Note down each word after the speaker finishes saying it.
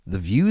The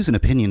views and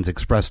opinions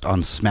expressed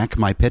on Smack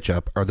My Pitch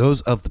Up are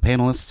those of the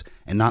panelists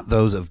and not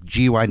those of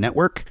GUI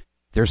Network,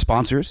 their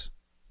sponsors,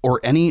 or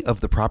any of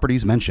the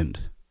properties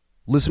mentioned.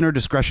 Listener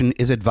discretion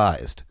is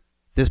advised.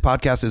 This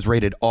podcast is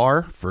rated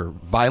R for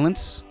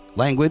violence,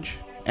 language,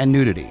 and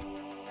nudity.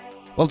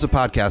 Well, it's a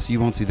podcast, so you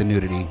won't see the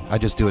nudity. I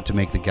just do it to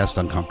make the guest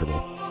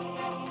uncomfortable.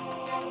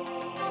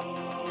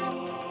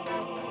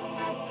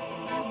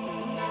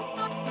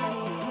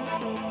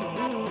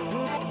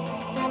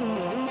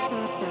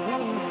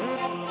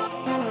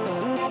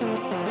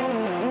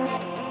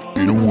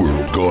 In a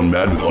world gone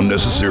mad with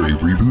unnecessary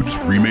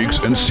reboots,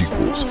 remakes, and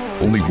sequels,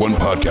 only one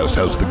podcast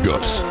has the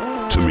guts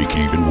to make it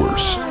even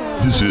worse.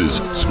 This is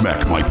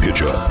Smack My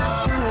Pitch Up.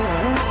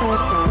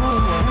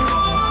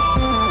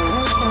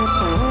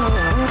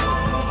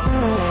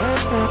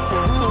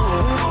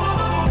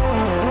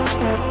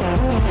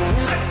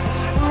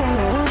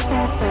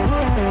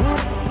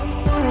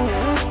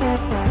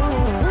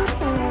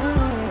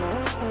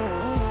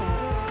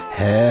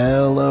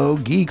 Hello,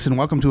 geeks, and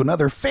welcome to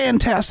another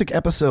fantastic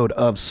episode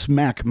of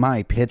Smack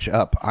My Pitch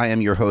Up. I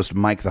am your host,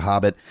 Mike the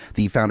Hobbit,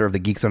 the founder of the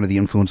Geeks Under the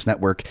Influence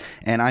Network,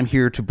 and I'm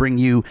here to bring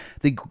you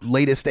the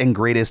latest and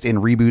greatest in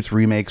reboots,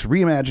 remakes,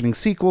 reimagining,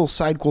 sequels,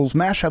 sidequels,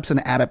 mashups,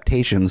 and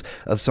adaptations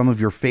of some of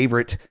your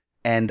favorite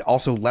and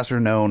also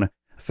lesser-known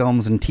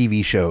films and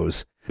TV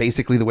shows.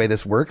 Basically, the way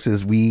this works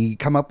is we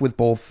come up with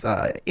both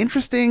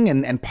interesting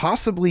and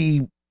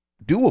possibly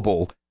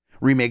doable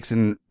remakes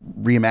and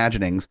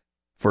reimaginings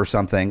for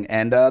something,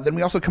 and then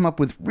we also come up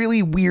with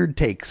really weird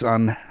takes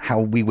on how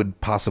we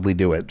would possibly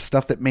do it.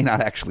 Stuff that may not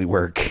actually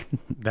work.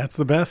 That's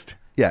the best.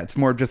 Yeah, it's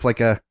more just like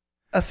a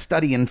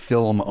study in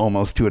film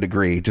almost to a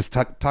degree. Just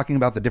talking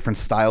about the different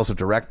styles of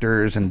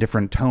directors and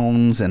different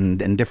tones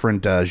and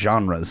different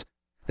genres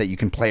that you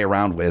can play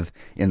around with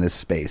in this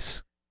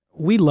space.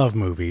 We love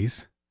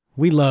movies.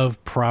 We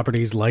love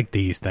properties like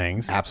these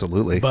things.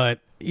 Absolutely.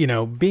 But, you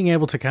know, being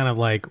able to kind of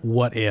like,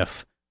 what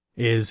if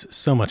is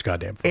so much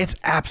goddamn fun. It's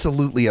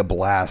absolutely a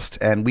blast,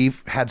 and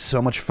we've had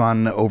so much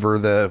fun over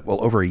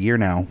a year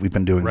now we've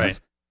been doing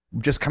this.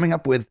 Just coming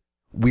up with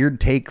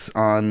weird takes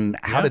on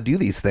how to do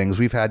these things.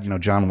 We've had,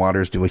 John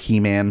Waters do a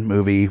He-Man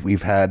movie.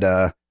 We've had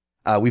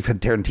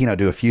Tarantino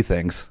do a few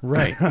things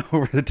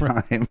over the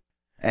time.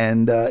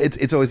 And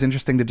it's always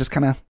interesting to just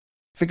kind of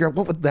figure out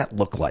what would that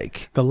look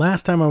like. The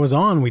last time I was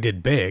on, we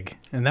did Big,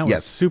 and that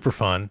was super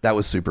fun. That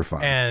was super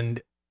fun. And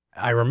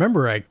I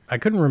remember, I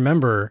couldn't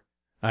remember.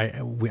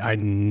 I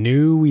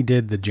knew we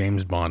did the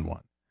James Bond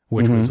one,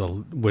 which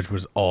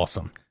was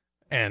awesome,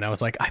 and I was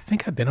like, I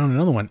think I've been on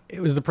another one. It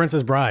was The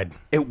Princess Bride.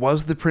 It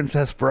was The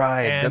Princess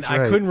Bride, and that's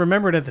right. I couldn't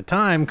remember it at the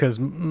time because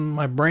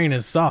my brain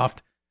is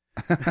soft.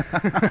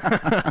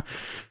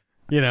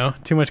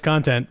 Too much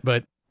content,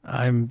 but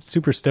I'm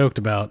super stoked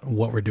about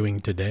what we're doing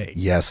today.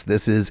 Yes,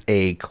 this is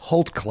a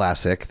cult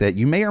classic that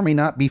you may or may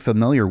not be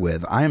familiar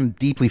with. I am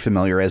deeply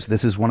familiar, as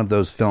this is one of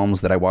those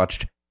films that I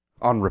watched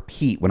on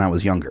repeat when I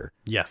was younger.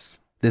 Yes.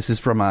 This is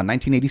from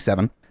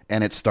 1987,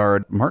 and it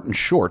starred Martin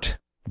Short,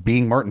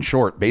 being Martin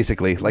Short,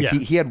 basically.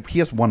 He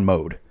has one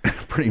mode,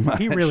 pretty much.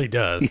 He really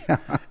does.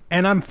 Yeah.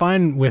 And I'm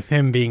fine with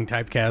him being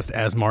typecast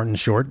as Martin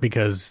Short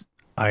because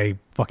I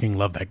fucking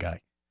love that guy.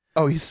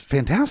 Oh, he's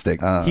fantastic.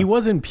 He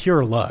was in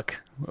Pure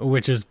Luck,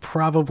 which is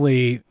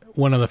probably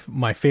one of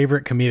my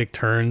favorite comedic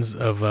turns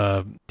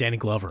of Danny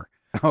Glover.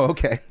 Oh,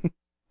 okay.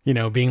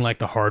 Being like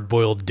the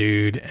hard-boiled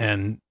dude,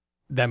 and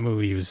that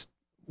movie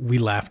we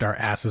laughed our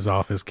asses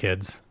off as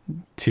kids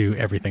to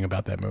everything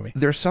about that movie.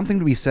 There's something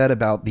to be said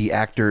about the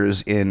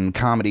actors in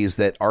comedies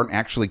that aren't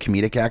actually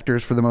comedic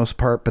actors for the most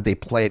part, but they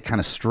play it kind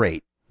of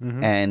straight.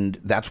 Mm-hmm. And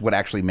that's what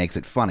actually makes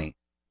it funny.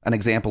 An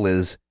example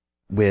is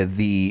with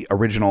the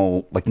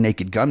original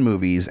Naked Gun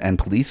movies and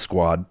Police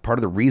Squad. Part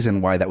of the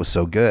reason why that was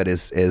so good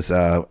is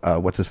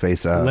what's his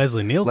face?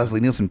 Leslie Nielsen.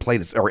 Leslie Nielsen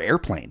played it, or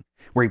Airplane,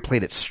 where he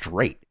played it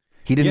straight.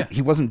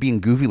 He wasn't being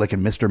goofy like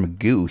in Mr.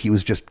 Magoo. He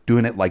was just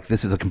doing it like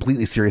this is a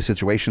completely serious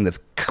situation that's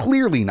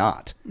clearly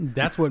not.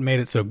 That's what made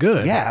it so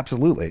good. Yeah,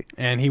 absolutely.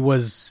 And he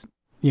was,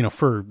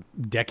 for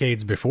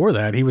decades before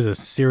that, he was a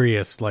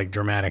serious,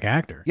 dramatic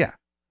actor. Yeah.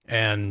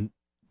 And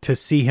to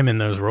see him in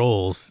those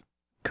roles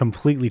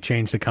completely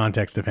changed the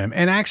context of him.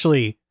 And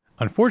actually,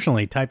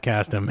 unfortunately,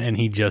 typecast him, and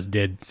he just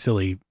did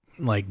silly,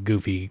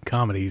 goofy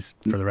comedies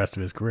for the rest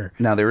of his career.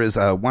 Now, there is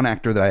one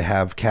actor that I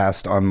have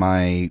cast on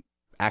my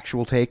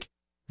actual take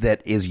that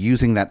is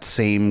using that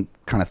same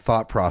kind of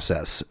thought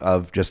process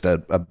of just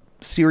a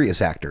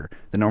serious actor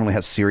that normally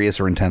has serious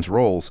or intense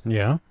roles.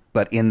 Yeah.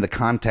 But in the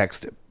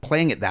context,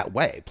 playing it that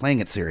way, playing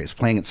it serious,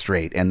 playing it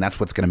straight, and that's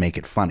what's going to make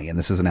it funny. And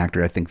this is an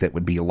actor I think that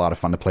would be a lot of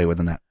fun to play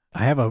with in that.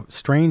 I have a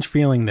strange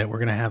feeling that we're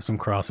going to have some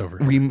crossover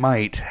here. We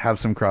might have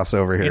some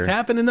crossover here. It's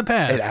happened in the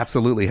past. It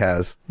absolutely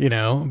has.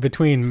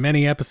 Between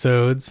many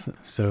episodes.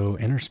 So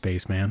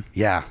Innerspace, man.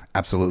 Yeah,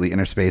 absolutely.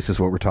 Innerspace is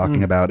what we're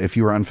talking about. If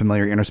you are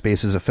unfamiliar,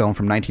 Innerspace is a film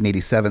from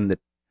 1987 that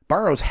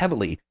borrows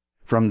heavily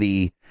from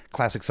the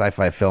classic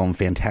sci-fi film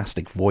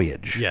Fantastic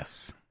Voyage.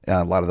 Yes.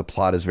 A lot of the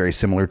plot is very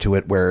similar to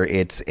it, where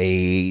it's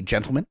a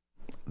gentleman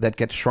that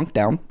gets shrunk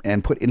down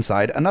and put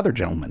inside another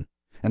gentleman.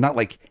 and not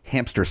like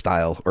hamster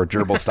style or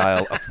gerbil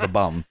style up the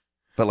bum,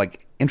 but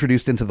like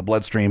introduced into the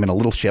bloodstream in a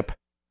little ship.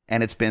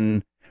 And it's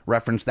been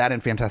referenced, that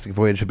and Fantastic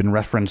Voyage have been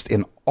referenced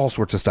in all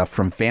sorts of stuff,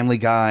 from Family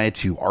Guy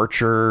to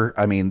Archer.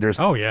 I mean, there's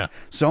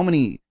so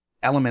many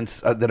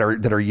elements that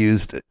are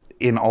used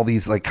in all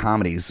these like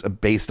comedies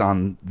based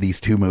on these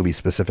two movies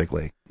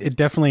specifically. It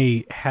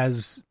definitely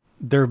has.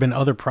 There have been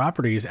other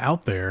properties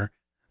out there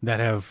that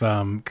have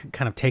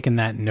kind of taken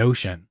that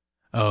notion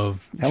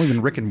of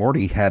even Rick and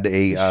Morty had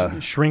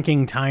a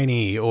shrinking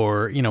tiny,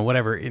 or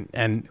whatever,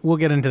 and we'll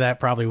get into that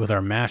probably with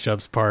our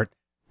mashups part,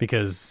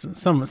 because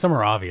some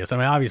are obvious. I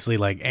mean, obviously,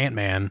 like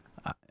Ant-Man.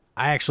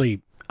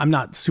 I'm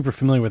not super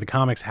familiar with the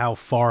comics, how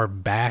far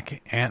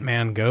back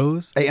Ant-Man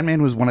goes.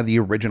 Ant-Man was one of the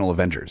original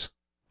Avengers.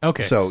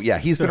 Okay. So, yeah,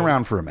 he's been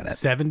around for a minute.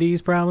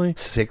 70s, probably?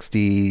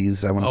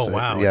 60s, I want to say. Oh,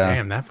 wow. Yeah.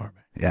 Damn, that far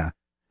back. Yeah.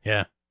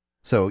 Yeah.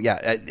 So,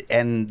 yeah,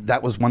 and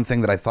that was one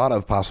thing that I thought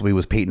of possibly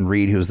was Peyton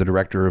Reed, who was the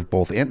director of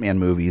both Ant-Man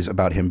movies,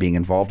 about him being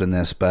involved in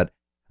this, but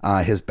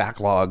his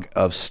backlog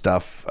of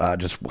stuff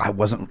I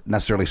wasn't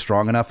necessarily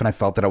strong enough, and I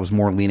felt that I was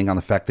more leaning on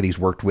the fact that he's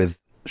worked with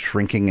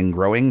shrinking and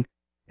growing,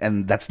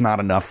 and that's not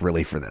enough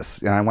really for this.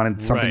 And I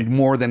wanted something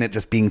more than it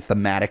just being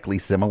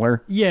thematically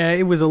similar. Yeah,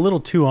 it was a little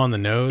too on the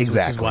nose,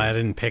 exactly. Which is why I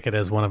didn't pick it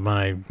as one of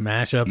my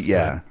mashups.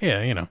 Yeah. But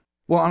yeah,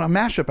 Well, on a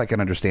mashup I can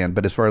understand,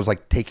 but as far as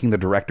like taking the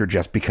director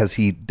just because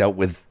he dealt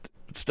with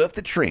stuff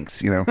that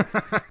shrinks,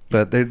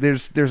 but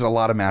there's a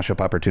lot of mashup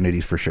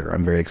opportunities for sure.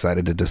 I'm very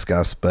excited to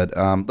discuss, but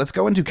let's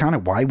go into kind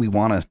of why we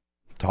want to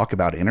talk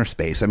about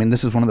Innerspace. I mean,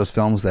 this is one of those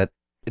films that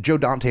Joe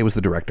Dante was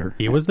the director.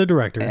 He was the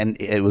director. And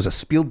it was a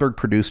Spielberg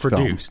produced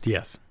film.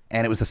 Yes.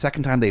 And it was the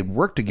second time they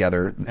worked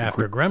together.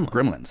 After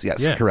Gremlins. Yes,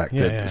 yeah, correct.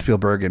 Yeah.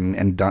 Spielberg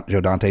and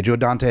Joe Dante. Joe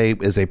Dante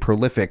is a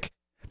prolific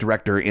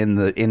director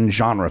in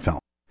genre film.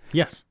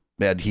 Yes.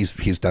 And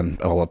he's done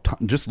a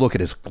ton. Just look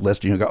at his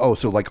list and you go, oh,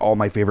 so like all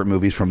my favorite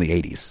movies from the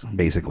 80s,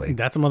 basically.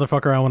 That's a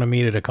motherfucker I want to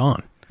meet at a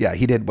con. Yeah,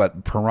 he did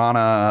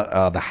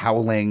Piranha, The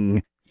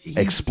Howling,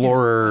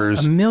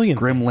 Explorers, a million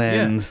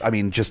Gremlins. Yeah. I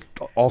mean, just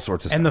all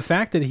sorts of stuff. And the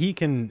fact that he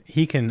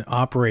can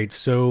operate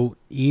so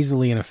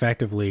easily and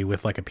effectively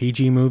with like a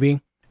PG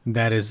movie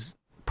that is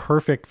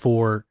perfect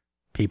for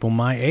people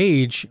my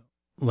age,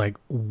 like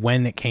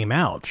when it came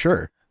out.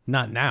 Sure.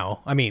 Not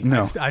now. I mean,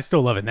 no. I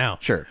still love it now.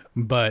 Sure.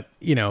 But,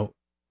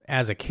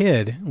 as a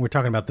kid, we're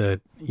talking about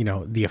the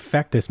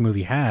effect this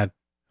movie had.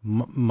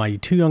 My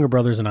two younger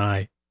brothers and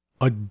I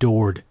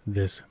adored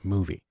this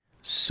movie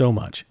so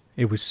much.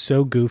 It was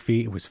so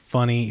goofy. It was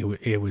funny.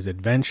 It was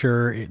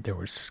adventure. There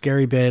were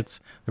scary bits.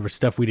 There was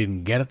stuff we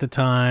didn't get at the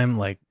time.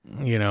 And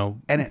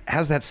it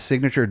has that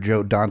signature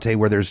Joe Dante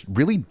where there's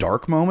really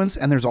dark moments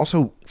and there's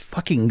also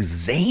fucking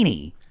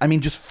zany. I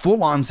mean, just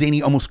full on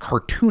zany, almost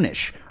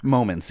cartoonish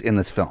moments in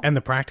this film. And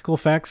the practical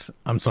effects,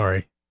 I'm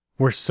sorry,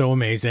 were so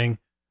amazing.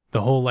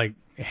 The whole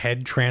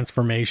head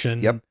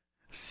transformation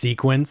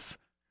sequence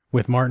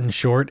with Martin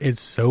Short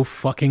is so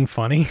fucking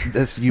funny.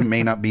 This, you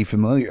may not be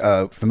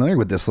familiar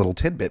with this little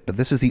tidbit, but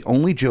this is the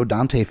only Joe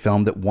Dante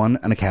film that won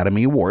an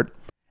Academy Award,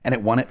 and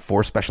it won it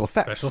for special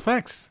effects. Special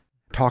effects.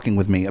 Talking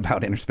with me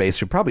about Innerspace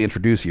should probably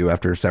introduce you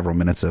after several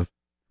minutes of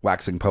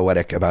waxing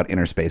poetic about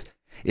Innerspace.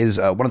 Is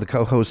one of the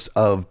co-hosts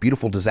of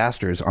Beautiful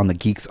Disasters on the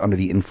Geeks Under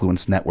the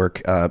Influence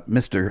Network.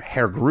 Mr.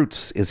 Herr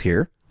Grutz is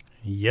here.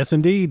 Yes,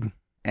 indeed.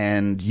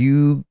 And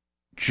you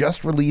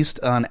just released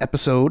an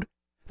episode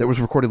that was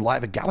recorded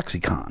live at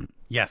GalaxyCon.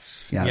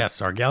 Yes. Yeah.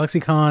 Yes. Our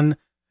GalaxyCon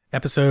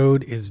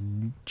episode is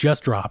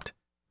just dropped.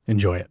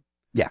 Enjoy it.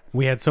 Yeah.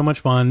 We had so much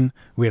fun.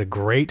 We had a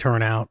great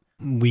turnout.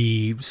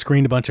 We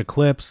screened a bunch of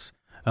clips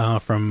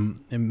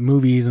from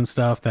movies and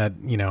stuff that,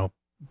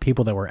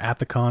 people that were at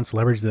the con,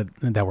 celebrities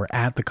that were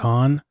at the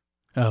con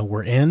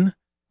were in.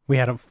 We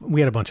had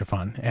a bunch of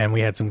fun, and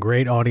we had some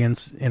great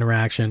audience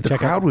interaction. The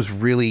crowd was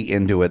really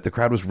into it. The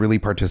crowd was really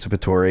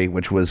participatory,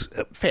 which was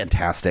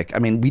fantastic. I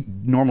mean, we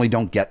normally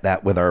don't get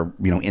that with our,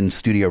 in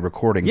studio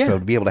recording. Yeah. So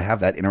to be able to have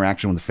that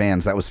interaction with the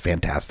fans, that was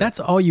fantastic. That's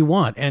all you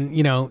want. And,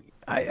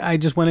 I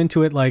just went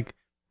into it like,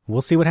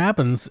 we'll see what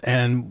happens.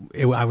 And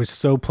I was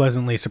so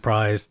pleasantly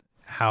surprised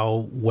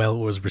how well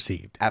it was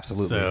received.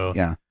 Absolutely. So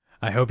yeah.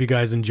 I hope you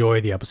guys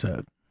enjoy the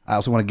episode. I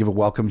also want to give a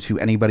welcome to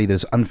anybody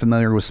that's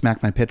unfamiliar with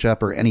Smack My Pitch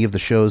Up or any of the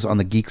shows on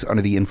the Geeks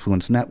Under the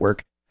Influence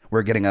Network.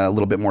 We're getting a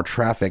little bit more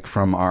traffic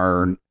from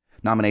our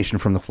nomination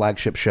from the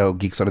flagship show,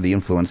 Geeks Under the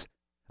Influence,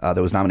 that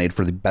was nominated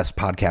for the best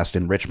podcast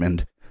in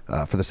Richmond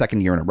for the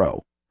second year in a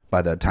row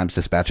by the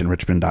Times-Dispatch and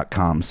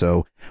Richmond.com.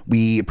 So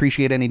we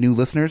appreciate any new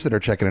listeners that are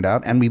checking it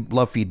out, and we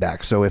love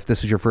feedback. So if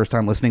this is your first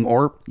time listening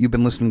or you've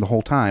been listening the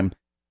whole time,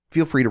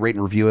 feel free to rate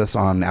and review us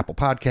on Apple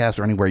Podcasts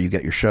or anywhere you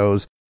get your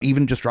shows.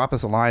 Even just drop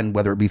us a line,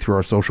 whether it be through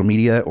our social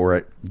media or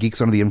at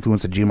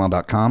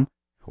geeksundertheinfluence@gmail.com,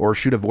 or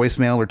shoot a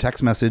voicemail or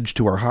text message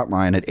to our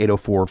hotline at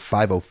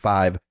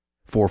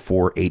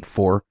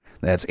 804-505-4484.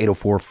 That's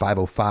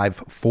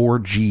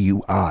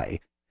 804-505-4GUI.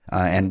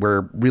 And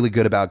we're really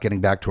good about getting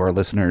back to our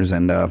listeners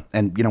and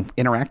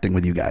interacting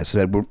with you guys.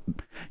 So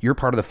you're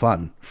part of the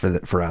fun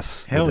for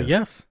us. Hell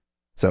yes.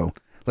 So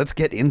let's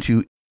get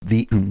into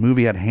the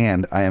movie at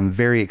hand. I am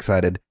very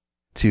excited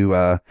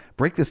to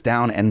break this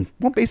down and,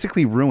 well,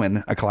 basically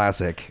ruin a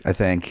classic, I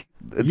think.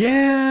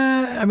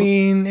 I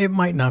mean, it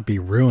might not be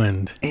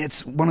ruined.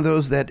 It's one of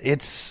those that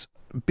it's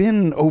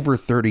been over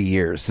 30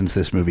 years since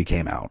this movie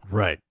came out.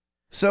 Right.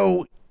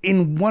 So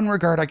in one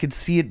regard, I could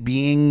see it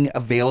being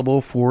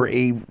available for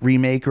a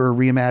remake or a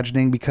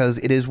reimagining because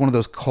it is one of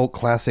those cult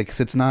classics.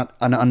 It's not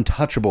an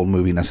untouchable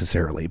movie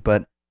necessarily,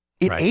 but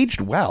it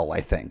aged well,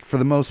 I think, for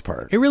the most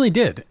part. It really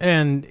did.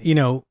 And, you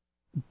know,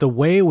 the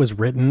way it was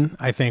written,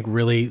 I think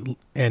really,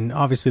 and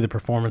obviously the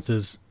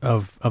performances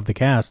of the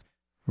cast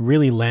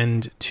really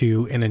lend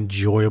to an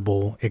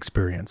enjoyable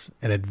experience.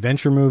 An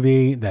adventure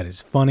movie that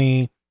is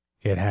funny.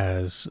 It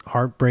has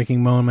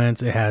heartbreaking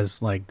moments. It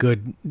has like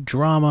good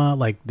drama,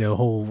 like the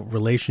whole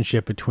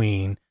relationship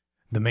between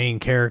the main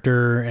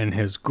character and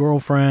his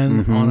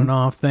girlfriend, on and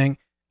off thing.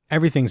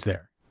 Everything's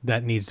there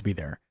that needs to be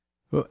there.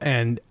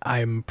 And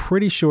I'm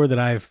pretty sure that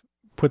I've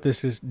put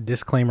this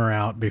disclaimer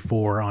out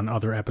before on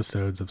other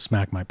episodes of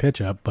Smack My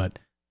Pitch Up, but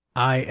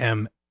I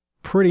am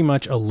pretty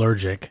much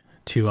allergic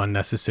to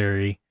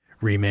unnecessary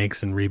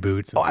remakes and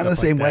reboots. And I'm the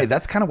same way.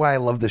 That's kind of why I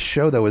love this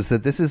show, though, is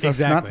that this is us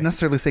not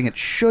necessarily saying it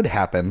should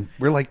happen.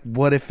 We're like,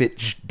 what if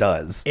it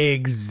does?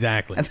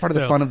 Exactly. That's part of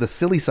the fun of the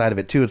silly side of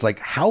it, too. It's like,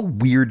 how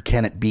weird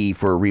can it be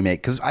for a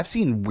remake? Because I've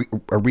seen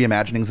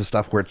reimaginings of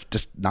stuff where it's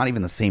just not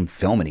even the same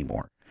film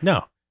anymore.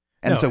 No.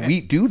 And so we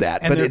do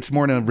that, but it's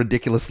more in a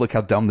ridiculous, look how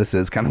dumb this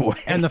is kind of way.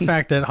 And the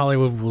fact that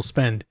Hollywood will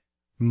spend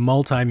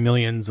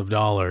multi-millions of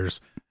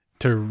dollars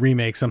to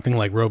remake something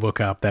like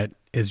RoboCop that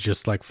is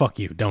just like, fuck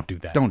you, don't do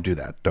that. Don't do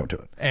that. Don't do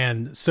it.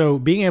 And so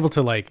being able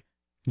to like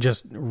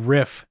just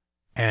riff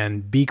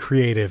and be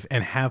creative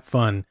and have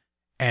fun,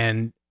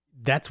 and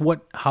that's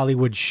what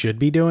Hollywood should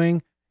be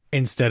doing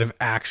instead of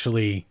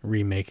actually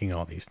remaking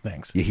all these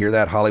things. You hear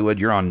that, Hollywood?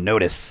 You're on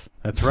notice.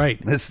 That's right.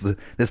 This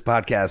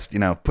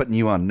podcast, putting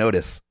you on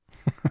notice.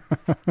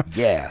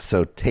 Yeah,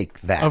 so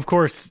take that. Of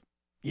course,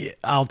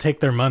 I'll take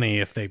their money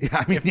if they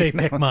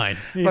pick mine.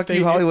 Fuck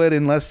you, Hollywood,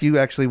 unless you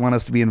actually want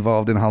us to be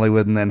involved in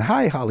Hollywood, and then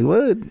hi,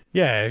 Hollywood.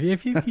 Yeah,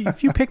 if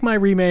you pick my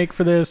remake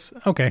for this,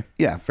 okay.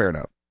 Yeah, fair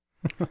enough.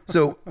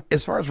 So,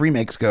 as far as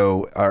remakes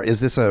go, is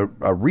this a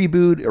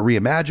reboot, a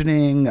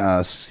reimagining,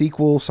 a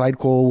sequel,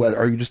 sidequel? What,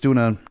 are you just doing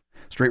a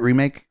straight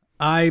remake?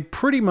 I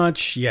pretty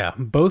much,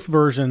 both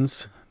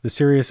versions, the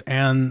serious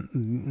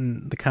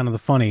and the kind of the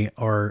funny,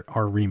 are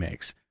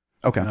remakes.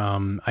 Okay.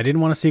 I didn't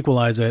want to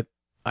sequelize it.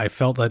 I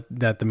felt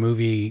that the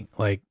movie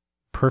like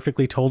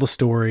perfectly told a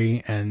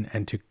story,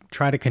 and to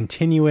try to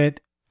continue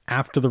it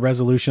after the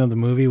resolution of the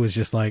movie was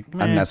just like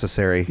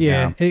unnecessary.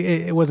 Yeah.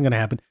 It wasn't going to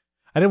happen.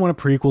 I didn't want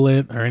to prequel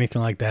it or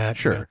anything like that.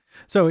 Sure.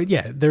 So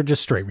yeah, they're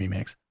just straight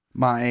remakes.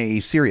 My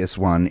serious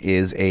one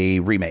is a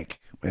remake.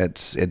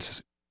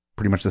 It's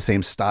pretty much the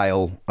same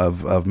style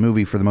of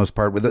movie for the most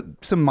part, with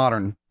some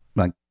modern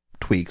like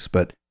tweaks,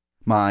 but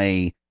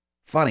my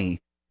funny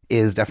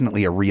is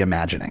definitely a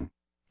reimagining.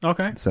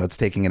 Okay. So it's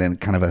taking it in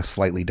kind of a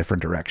slightly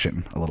different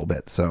direction a little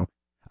bit. So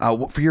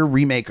for your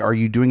remake, are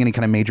you doing any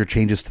kind of major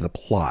changes to the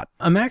plot?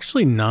 I'm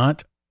actually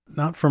not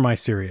for my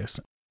serious.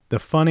 The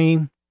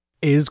funny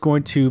is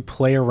going to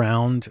play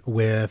around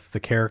with the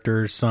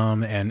characters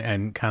some,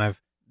 and kind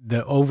of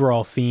the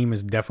overall theme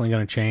is definitely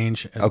going to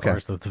change as far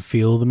as the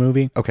feel of the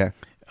movie. Okay.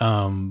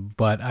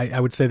 But I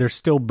would say they're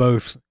still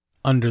both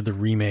under the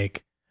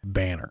remake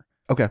banner.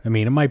 Okay. I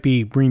mean, it might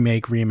be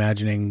remake,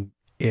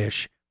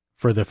 reimagining-ish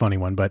for the funny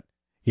one, but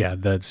yeah,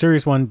 the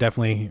serious one,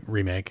 definitely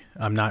remake.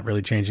 I'm not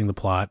really changing the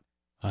plot.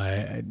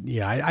 I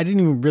didn't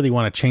even really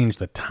want to change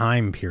the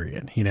time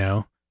period,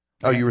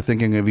 Oh, you were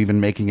thinking of even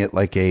making it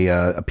like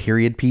a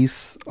period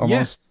piece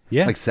almost?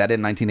 Yeah. Like set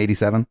in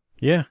 1987?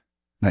 Yeah.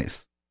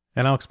 Nice.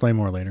 And I'll explain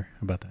more later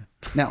about that.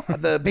 Now,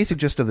 the basic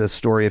gist of this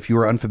story, if you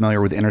are unfamiliar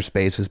with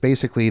Innerspace, is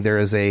basically there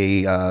is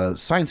a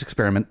science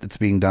experiment that's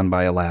being done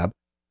by a lab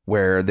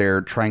where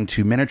they're trying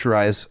to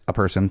miniaturize a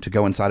person to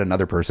go inside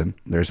another person.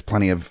 There's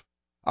plenty of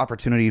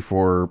opportunity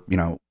for,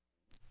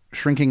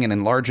 shrinking and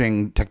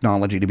enlarging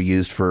technology to be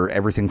used for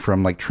everything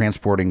from like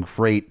transporting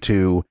freight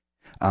to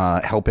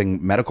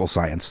helping medical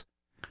science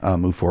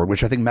move forward,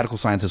 which I think medical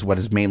science is what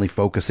is mainly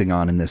focusing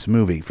on in this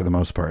movie for the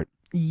most part.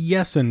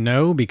 Yes and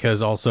no,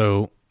 because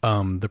also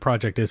the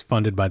project is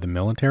funded by the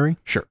military.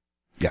 Sure.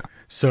 Yeah.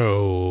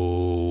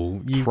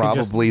 So you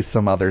probably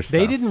some other stuff.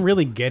 They didn't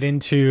really get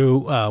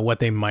into what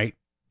they might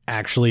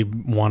actually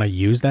want to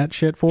use that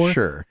shit for.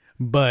 Sure.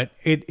 But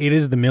it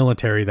is the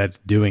military that's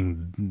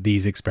doing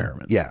these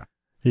experiments. Yeah.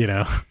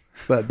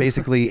 But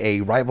basically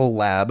a rival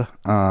lab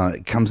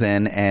comes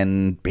in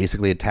and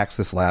basically attacks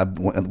this lab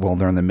while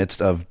they're in the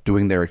midst of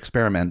doing their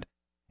experiment.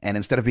 And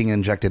instead of being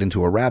injected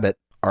into a rabbit,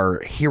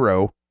 our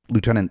hero,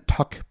 Lieutenant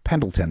Tuck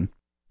Pendleton,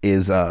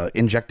 is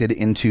injected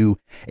into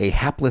a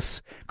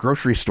hapless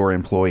grocery store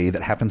employee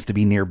that happens to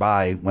be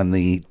nearby when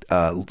the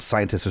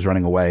scientist is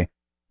running away.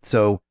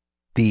 So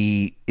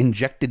the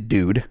injected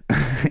dude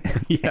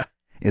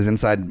is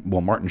inside,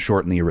 Martin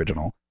Short in the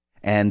original.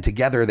 And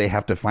together they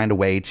have to find a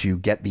way to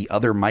get the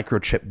other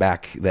microchip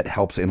back that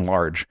helps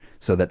enlarge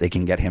so that they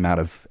can get him out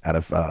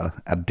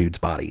of dude's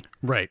body.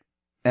 Right.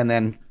 And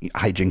then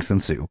hijinks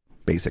ensue,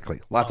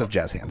 basically. Lots of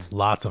jazz hands.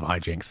 Lots of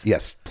hijinks.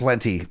 Yes,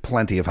 plenty of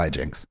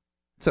hijinks.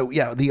 So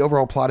yeah, the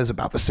overall plot is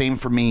about the same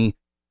for me,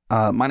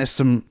 minus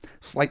some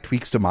slight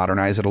tweaks to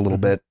modernize it a little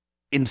bit.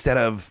 Instead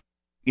of,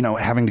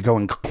 having to go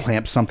and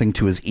clamp something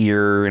to his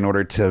ear in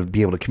order to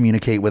be able to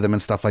communicate with him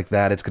and stuff like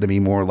that, it's going to be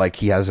more like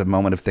he has a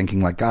moment of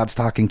thinking like God's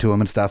talking to him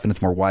and stuff, and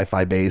it's more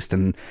Wi-Fi based,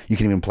 and you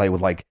can even play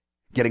with like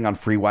getting on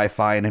free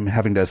Wi-Fi and him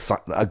having to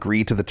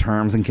agree to the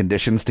terms and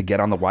conditions to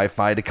get on the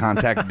Wi-Fi to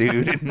contact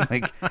dude, and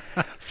like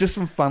just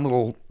some fun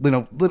little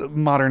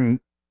modern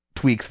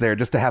tweaks there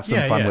just to have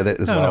some fun with it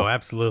as well. No,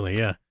 absolutely,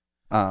 yeah.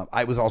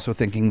 I was also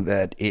thinking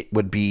that it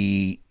would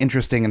be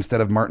interesting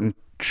instead of Martin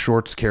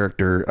Short's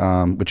character,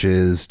 which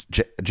is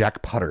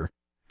Jack Putter.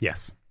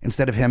 Yes.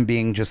 Instead of him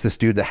being just this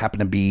dude that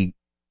happened to be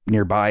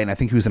nearby, and I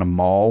think he was in a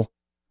mall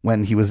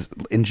when he was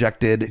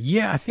injected.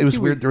 Yeah, I think it was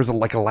weird. There was a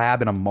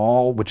lab in a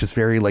mall, which is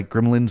very like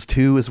Gremlins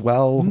 2 as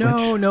well.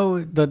 No,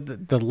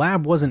 the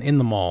lab wasn't in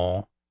the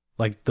mall.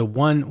 Like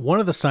one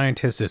of the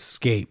scientists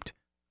escaped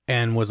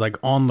and was like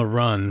on the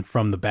run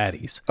from the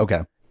baddies.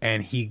 Okay.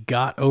 And he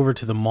got over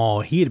to the mall.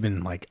 He had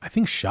been like, I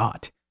think,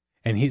 shot,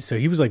 and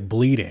he was like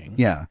bleeding.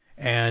 Yeah.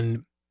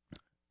 And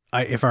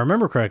if I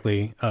remember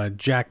correctly,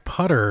 Jack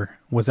Putter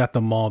was at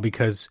the mall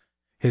because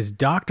his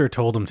doctor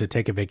told him to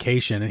take a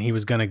vacation, and he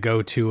was going to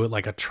go to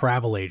like a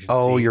travel agency.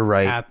 Oh, you're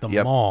right. At the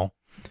mall.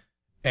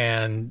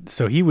 And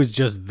so he was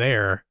just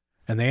there,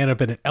 and they end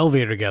up in an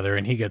elevator together,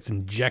 and he gets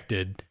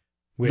injected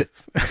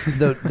with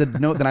the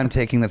note that I'm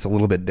taking that's a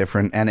little bit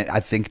different. And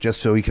I think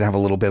just so you can have a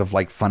little bit of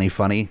like funny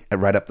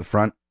right up the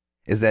front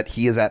is that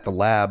he is at the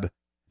lab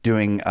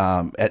doing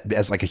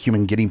as like a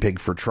human guinea pig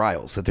for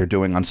trials that they're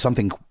doing on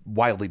something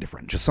wildly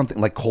different, just something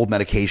like cold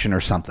medication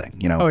or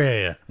something, Oh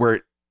yeah.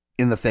 Where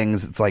in the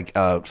things, it's like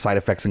side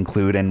effects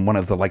include, and one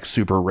of the like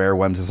super rare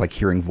ones is like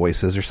hearing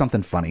voices or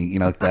something funny,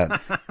 like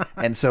that.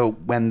 And so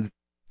when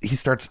he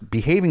starts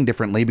behaving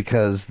differently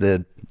because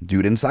the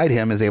dude inside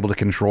him is able to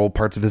control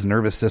parts of his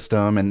nervous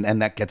system,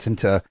 and that gets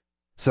into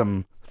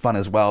some fun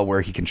as well,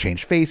 where he can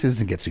change faces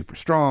and get super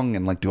strong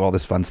and like do all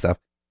this fun stuff.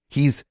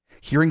 He's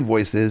hearing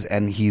voices,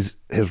 and his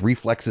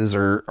reflexes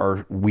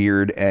are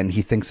weird, and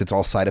he thinks it's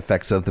all side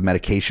effects of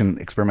the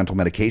experimental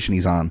medication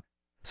he's on.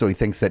 So he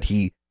thinks that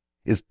he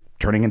is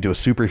turning into a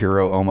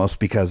superhero almost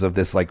because of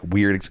this like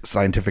weird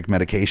scientific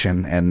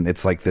medication, and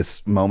it's like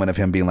this moment of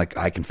him being like,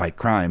 I can fight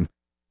crime,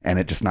 and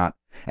it just not.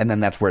 And then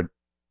that's where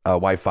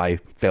Wi-Fi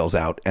fails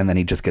out, and then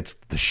he just gets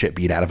the shit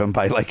beat out of him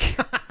by like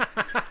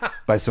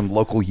by some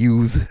local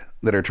youths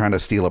that are trying to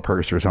steal a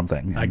purse or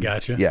something. And I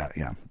gotcha. Yeah.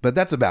 But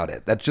that's about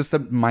it. That's just a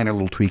minor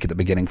little tweak at the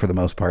beginning for the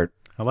most part.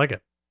 I like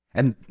it.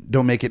 And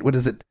don't make it, what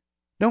is it?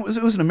 No,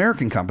 it was an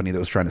American company that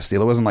was trying to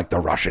steal. It wasn't like the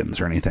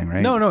Russians or anything,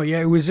 right? No. Yeah,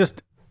 it was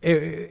just,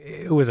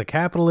 it was a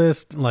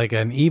capitalist, like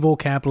an evil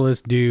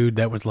capitalist dude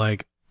that was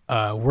like,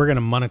 we're going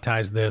to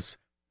monetize this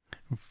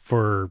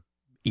for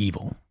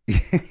evil.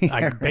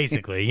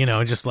 Basically,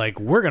 just like,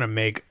 we're going to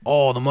make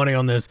all the money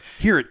on this.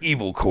 Here at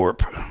Evil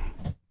Corp.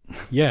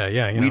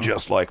 Yeah. We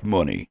just like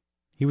money.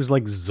 He was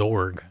like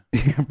Zorg.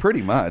 Yeah,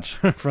 pretty much.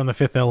 From The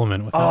Fifth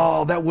Element.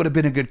 That would have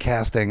been a good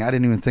casting. I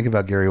didn't even think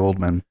about Gary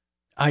Oldman.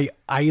 I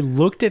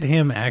looked at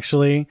him,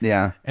 actually.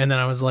 Yeah. And then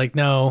I was like,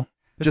 no.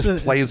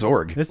 Just play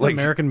Zorg. This is an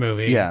American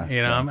movie. Yeah.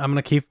 I'm going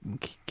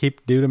to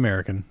keep dude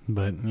American,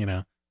 but,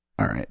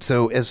 All right.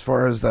 So as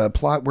far as the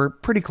plot, we're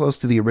pretty close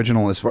to the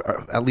original,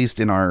 at least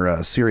in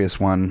our serious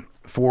one.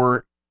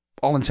 For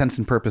all intents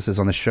and purposes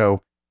on the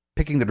show,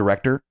 picking the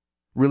director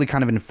really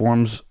kind of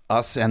informs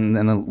us and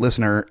the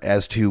listener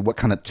as to what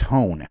kind of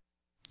tone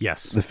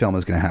the film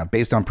is going to have,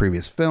 based on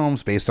previous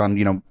films, based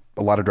on,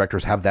 a lot of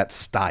directors have that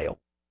style.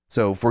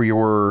 So for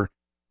your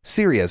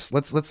serious,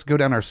 let's go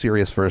down our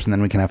serious first, and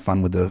then we can have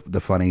fun with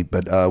the funny.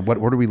 But what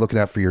are we looking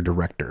at for your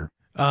director?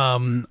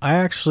 I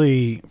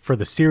actually, for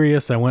the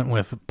serious, I went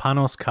with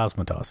Panos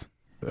Cosmatos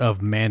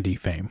of Mandy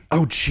fame.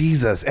 Oh,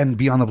 Jesus. And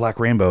Beyond the Black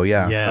Rainbow.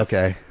 Yeah. Yes.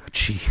 Okay.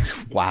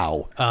 Jeez.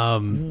 Wow.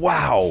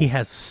 Wow. He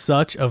has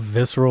such a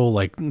visceral,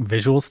 like,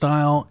 visual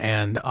style,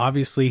 and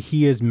obviously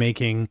he is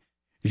making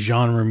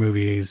genre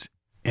movies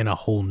in a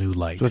whole new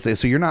light.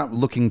 So you're not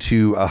looking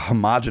to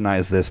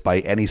homogenize this by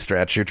any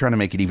stretch. You're trying to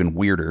make it even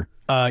weirder.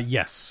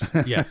 Yes.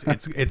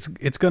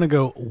 It's going to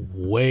go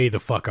way the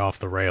fuck off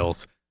the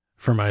rails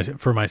for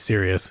my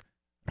serious.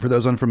 For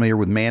those unfamiliar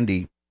with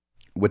Mandy,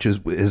 which is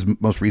his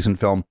most recent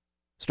film,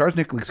 stars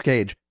Nicolas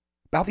Cage.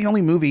 About the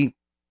only movie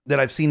that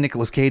I've seen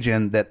Nicolas Cage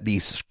in that the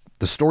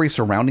story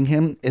surrounding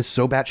him is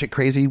so batshit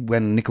crazy.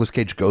 When Nicolas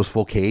Cage goes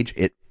full Cage,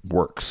 it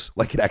works.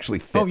 Like, it actually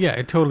fits. Oh yeah,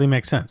 it totally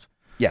makes sense.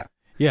 Yeah.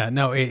 Yeah,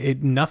 no,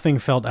 it nothing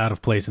felt out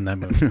of place in that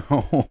movie.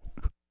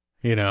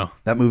 No.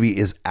 That movie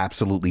is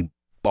absolutely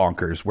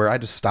bonkers, where I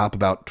just stop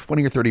about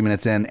 20 or 30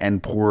 minutes in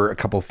and pour a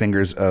couple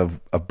fingers of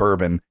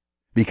bourbon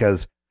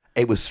because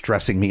it was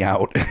stressing me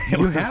out.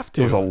 You have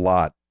to. It was a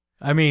lot.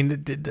 I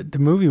mean, the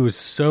movie was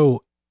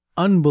so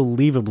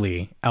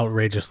unbelievably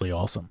outrageously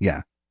awesome.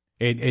 Yeah.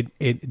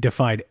 It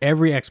defied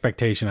every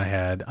expectation I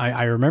had.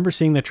 I remember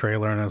seeing the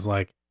trailer and I was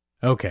like,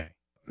 okay,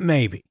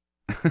 maybe.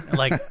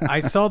 Like, I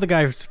saw the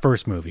guy's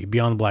first movie,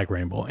 Beyond the Black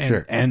Rainbow, and,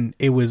 Sure. and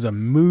it was a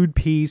mood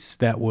piece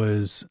that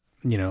was,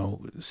 you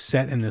know,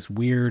 set in this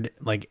weird,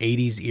 like,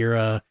 80s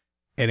era,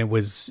 and it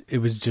was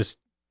just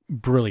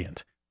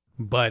brilliant.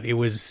 But it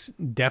was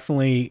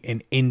definitely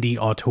an indie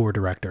auteur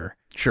director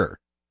Sure.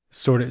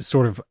 sort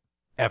of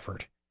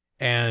effort.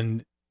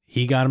 And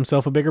he got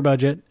himself a bigger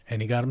budget,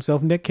 and he got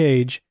himself Nick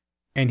Cage,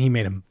 and he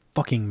made a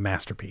fucking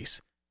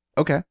masterpiece.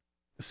 Okay.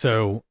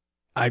 So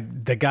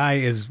the guy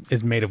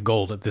is made of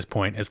gold at this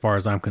point, as far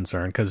as I'm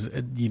concerned, because,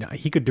 you know,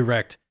 he could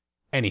direct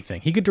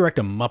anything. He could direct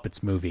a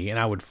Muppets movie, and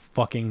I would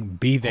fucking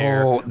be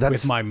there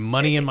with my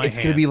money in my hand.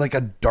 It's going to be like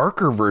a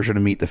darker version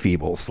of Meet the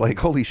Feebles. Like,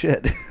 holy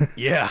shit.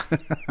 Yeah.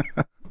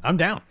 I'm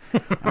down.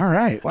 All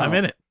right. Wow. I'm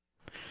in it.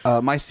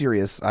 My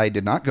serious, I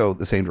did not go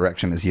the same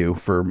direction as you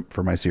for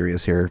my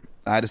serious here.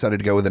 I decided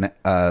to go with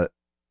an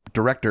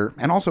director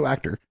and also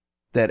actor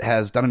that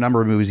has done a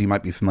number of movies you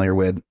might be familiar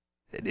with.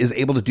 Is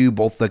able to do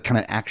both the kind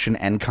of action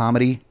and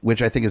comedy,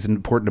 which I think is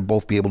important to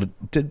both be able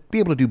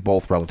to do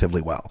both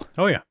relatively well.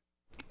 Oh yeah.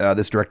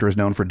 This director is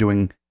known for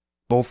doing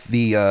both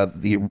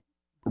the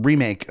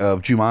remake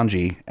of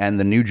Jumanji and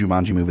the new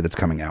Jumanji movie that's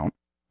coming out.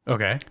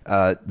 Okay.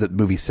 The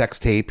movie Sex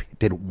Tape,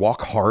 did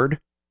Walk Hard,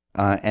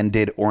 and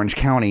did Orange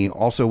County.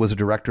 Also was a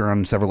director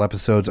on several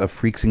episodes of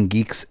Freaks and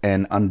Geeks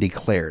and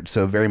Undeclared.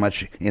 So very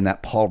much in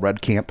that Paul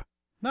Rudd camp.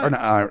 Nice.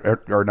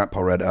 Or not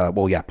Paul Rudd.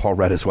 Well, yeah, Paul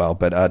Rudd as well,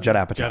 but Judd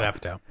Apatow. Judd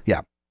Apatow.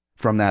 Yeah,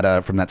 from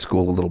that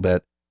school a little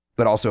bit,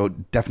 but also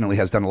definitely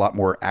has done a lot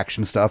more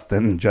action stuff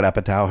than Judd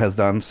Apatow has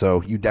done.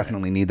 So you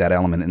definitely need that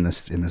element in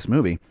this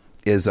movie.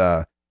 Is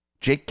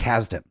Jake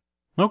Kasdan?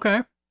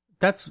 Okay,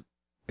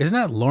 isn't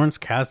that Lawrence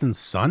Kasdan's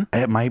son?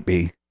 It might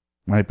be.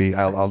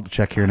 I'll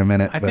check here in a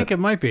minute. I think it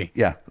might be.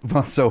 Yeah.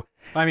 Well, so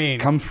I mean,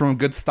 comes from a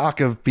good stock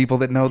of people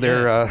that know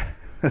their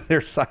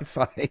their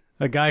sci-fi.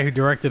 A guy who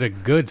directed a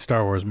good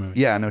Star Wars movie.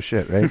 Yeah, no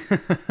shit, right?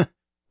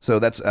 So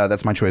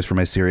that's my choice for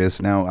my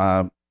serious.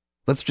 Now,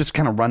 let's just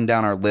kind of run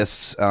down our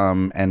lists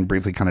and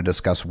briefly kind of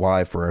discuss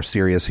why for our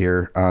serious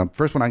here.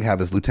 First one I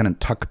have is Lieutenant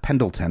Tuck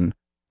Pendleton.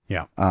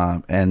 Yeah.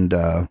 And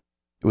it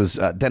was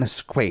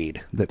Dennis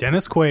Quaid that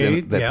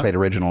played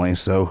originally.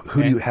 So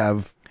who do you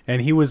have? And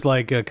he was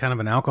like a kind of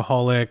an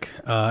alcoholic.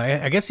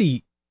 I guess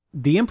it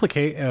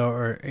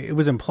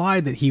was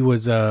implied that he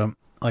was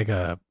like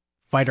a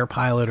fighter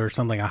pilot or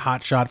something, a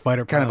hotshot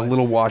fighter pilot. Kind of a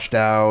little washed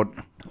out.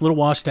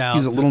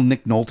 He's a little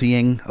Nick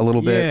Nolteing a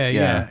little bit.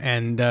 Yeah.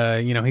 And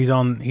you know, he's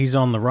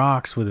on the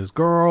rocks with his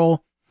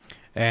girl,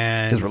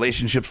 and his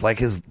relationship's like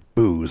his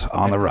booze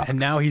on the rocks. And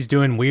now he's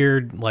doing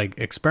weird like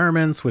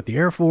experiments with the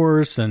Air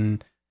Force,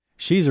 and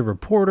she's a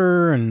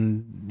reporter,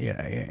 and yeah,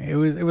 it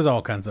was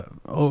all kinds of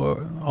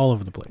all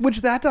over the place.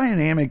 Which that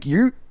dynamic,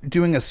 you're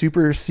doing a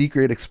super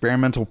secret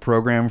experimental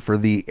program for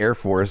the Air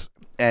Force,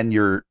 and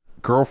your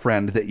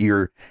girlfriend that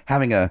you're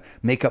having a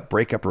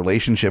breakup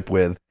relationship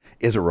with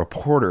is a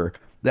reporter.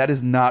 That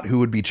is not who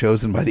would be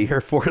chosen by the Air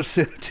Force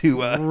to do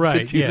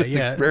this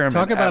experiment.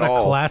 Talk about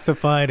a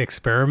classified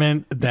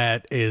experiment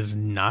that is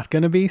not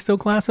going to be so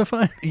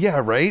classified. Yeah,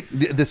 right?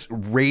 This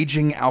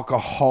raging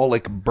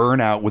alcoholic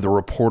burnout with a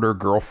reporter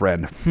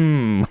girlfriend.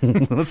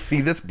 Let's see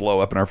this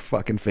blow up in our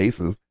fucking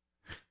faces.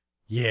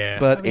 Yeah.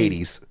 But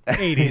 80s.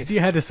 80s,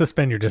 you had to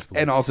suspend your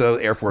disbelief. And also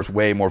Air Force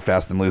way more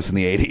fast and loose in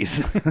the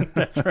 80s.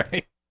 That's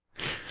right.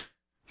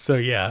 So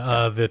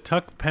yeah, the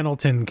Tuck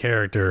Pendleton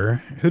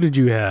character, who did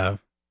you have?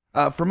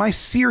 For my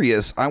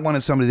serious, I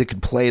wanted somebody that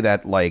could play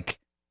that, like,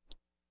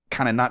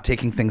 kind of not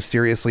taking things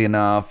seriously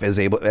enough,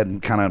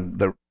 and kind of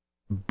the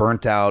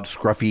burnt out,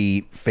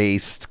 scruffy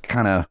faced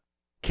kind of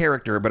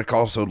character, but it could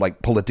also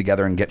like pull it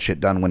together and get shit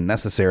done when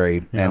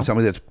necessary. Yeah. And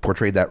somebody that's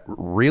portrayed that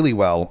really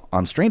well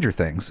on Stranger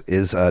Things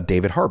is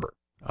David Harbour.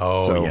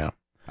 Oh, so yeah.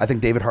 I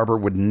think David Harbour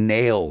would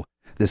nail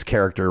this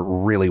character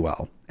really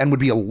well and would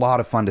be a lot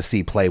of fun to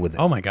see play with it.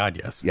 Oh my God,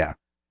 yes. Yeah.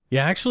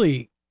 Yeah,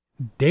 actually,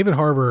 David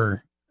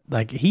Harbour,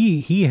 like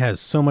he has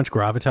so much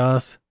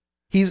gravitas.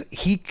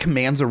 He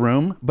commands a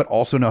room, but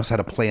also knows how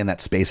to play in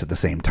that space at the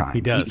same time.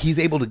 He does. He's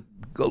able to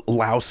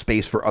allow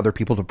space for other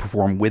people to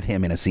perform with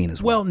him in a scene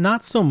as well. Well,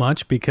 not so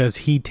much because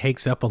he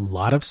takes up a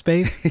lot of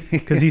space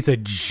because he's a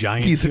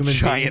giant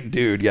human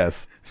dude,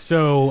 yes.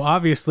 So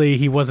obviously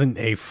he wasn't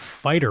a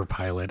fighter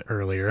pilot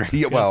earlier.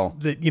 Yeah, well,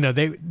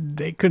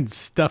 they couldn't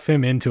stuff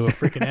him into a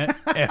freaking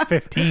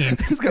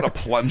F-15. He's got a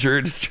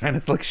plunger just trying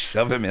to like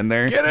shove him in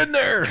there. Get in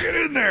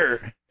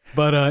there.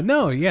 But I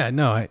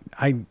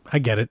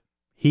get it.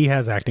 He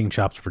has acting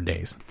chops for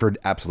days. For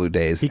absolute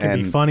days. He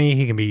can be funny.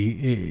 He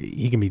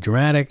can be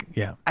dramatic.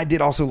 Yeah. I did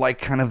also like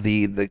kind of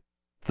the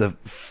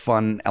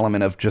fun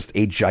element of just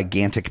a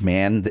gigantic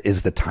man that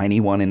is the tiny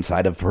one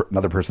inside of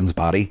another person's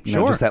body. You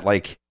know, just that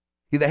like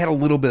they had a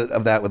little bit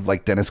of that with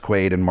like Dennis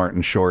Quaid and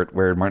Martin Short,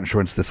 where Martin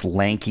Short's this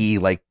lanky,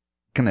 like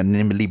kind of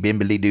nimbly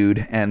bimbly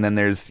dude, and then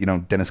there's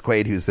Dennis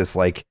Quaid who's this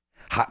like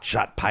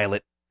hotshot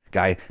pilot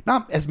guy,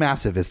 not as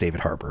massive as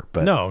David Harbour,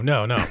 but no.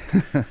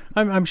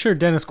 I'm sure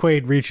Dennis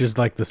Quaid reaches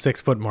like the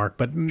 6 foot mark,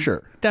 but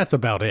sure, that's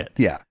about it.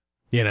 Yeah,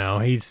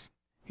 he's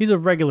he's a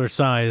regular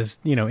sized,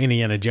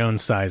 Indiana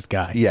Jones sized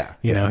guy. Yeah.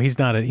 You know, he's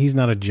not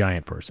a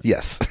giant person.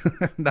 Yes.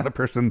 Not a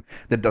person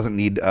that doesn't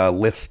need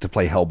lifts to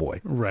play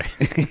Hellboy. Right.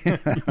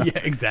 Yeah,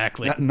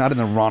 exactly. Not in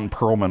the Ron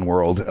Perlman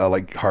world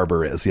like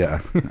Harbor is. Yeah.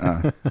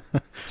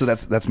 So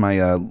that's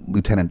my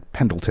Lieutenant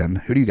Pendleton.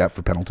 Who do you got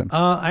for Pendleton?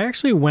 I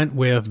actually went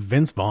with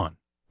Vince Vaughn.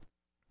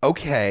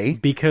 Okay.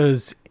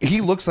 Because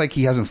he looks like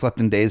he hasn't slept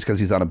in days because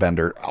he's on a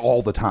bender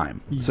all the time.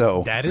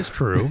 So that is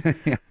true.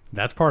 Yeah.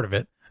 That's part of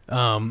it.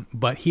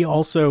 But we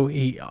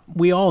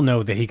all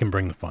know that he can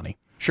bring the funny.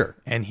 Sure.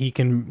 And he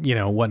can,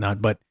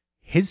 whatnot. But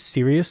his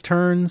serious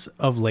turns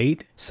of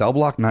late. Cell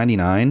Block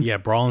 99? Yeah,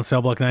 Brawl in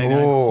Cell Block 99.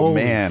 Oh, Holy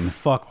man.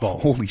 fuck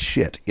balls. Holy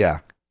shit. Yeah.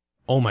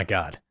 Oh, my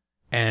God.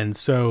 And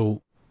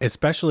so,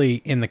 especially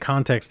in the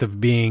context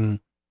of being,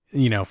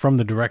 from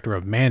the director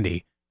of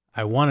Mandy,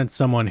 I wanted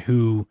someone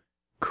who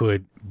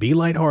could be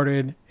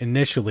lighthearted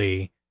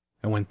initially,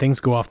 and when things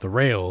go off the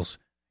rails,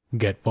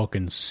 get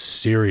fucking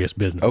serious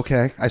business.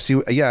 Okay. I see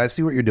what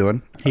you're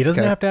doing. He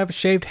doesn't have to have a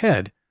shaved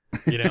head,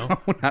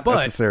 Not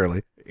but,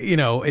 necessarily.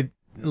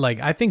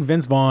 I think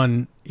Vince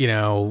Vaughn,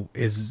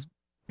 is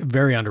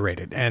very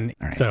underrated. And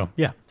right. So,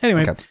 yeah.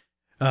 Anyway, Okay.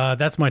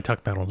 That's my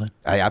Tuck Pendleton.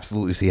 I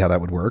absolutely see how that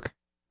would work.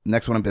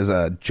 Next one up is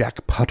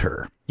Jack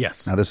Putter.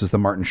 Yes. Now, this is the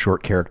Martin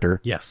Short character.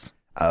 Yes.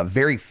 A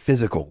very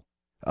physical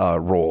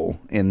role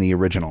in the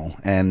original,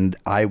 and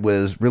I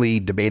was really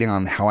debating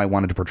on how I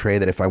wanted to portray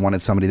that. If I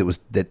wanted somebody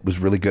that was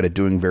really good at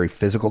doing very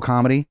physical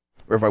comedy,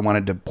 or if I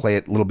wanted to play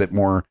it a little bit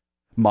more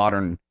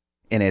modern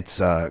in its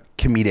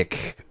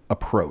comedic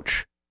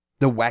approach.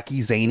 The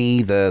wacky,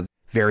 zany, the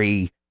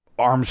very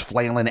arms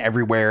flailing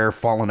everywhere,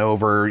 falling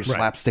over, Right.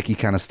 slapsticky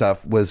kind of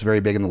stuff was very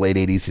big in the late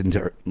 80s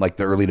into like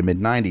the early to mid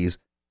 90s,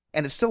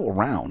 and it's still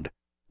around,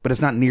 but it's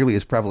not nearly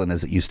as prevalent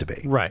as it used to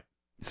be. Right.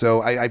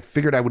 So I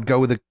figured I would go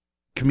with a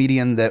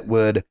comedian that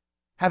would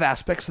have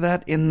aspects of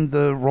that in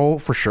the role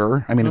for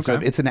sure. I mean, Okay.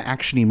 it's an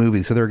action-y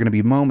movie, so there are going to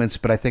be moments,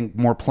 but I think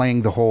more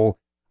playing the whole,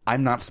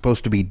 I'm not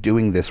supposed to be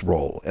doing this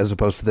role, as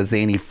opposed to the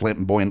zany,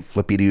 flamboyant,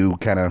 flippy-doo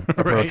kind of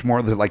approach. Right.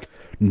 More like,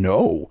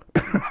 no,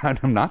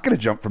 I'm not going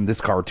to jump from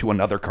this car to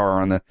another car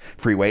on the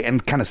freeway,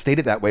 and kind of state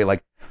it that way.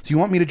 Like, so you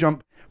want me to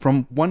jump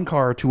from one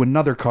car to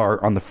another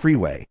car on the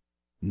freeway?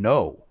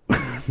 No.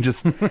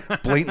 Just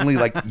blatantly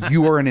like,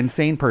 you are an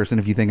insane person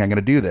if you think I'm going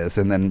to do this,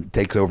 and then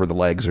takes over the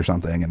legs or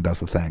something and does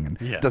the thing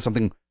and does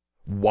something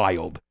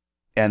wild.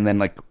 And then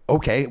like,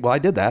 okay, well, I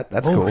did that.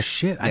 That's cool. Oh,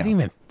 shit. I Yeah. didn't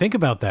even think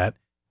about that.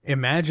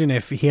 Imagine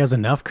if he has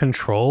enough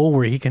control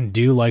where he can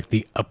do like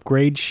the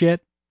upgrade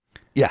shit.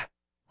 Yeah.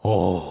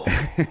 Oh.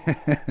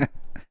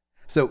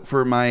 So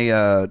for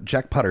my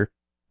Jack Putter,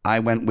 I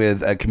went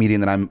with a comedian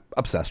that I'm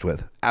obsessed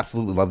with.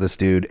 Absolutely love this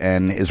dude,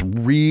 and is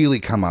really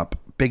come up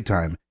big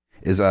time,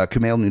 is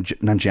Kumail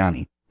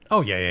Nanjiani.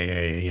 Oh,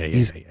 yeah.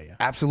 He's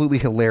absolutely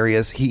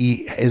hilarious.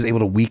 He is able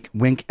to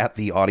wink at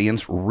the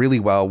audience really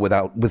well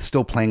with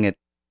still playing it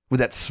with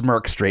that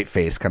smirk, straight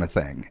face kind of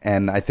thing.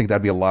 And I think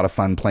that'd be a lot of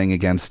fun playing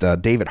against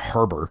David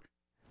Harbour.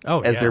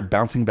 Oh, as they're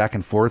bouncing back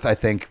and forth. I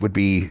think would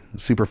be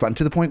super fun,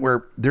 to the point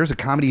where there's a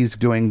comedy he's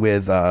doing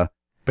with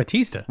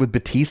Batista.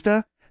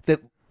 that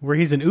Where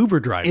he's an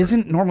Uber driver.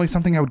 isn't normally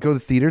something I would go to the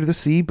theater to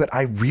see, but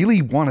I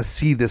really want to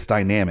see this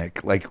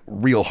dynamic like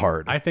real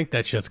hard. I think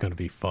that shit's going to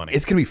be funny.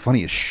 It's going to be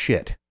funny as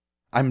shit.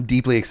 I'm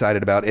deeply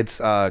excited about it. It's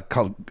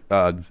called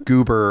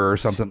Goober or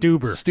something.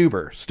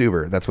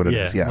 Stuber. That's what it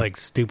is. Yeah. Like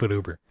stupid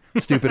Uber.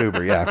 Stupid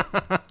Uber. Yeah.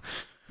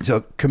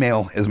 So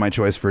Kumail is my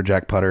choice for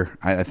Jack Putter.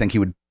 I think he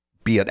would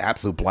be an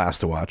absolute blast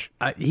to watch.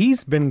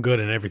 He's been good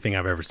in everything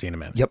I've ever seen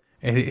him in. Yep.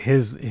 And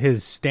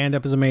his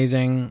stand-up is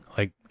amazing.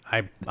 Like,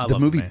 I The love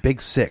movie it, man.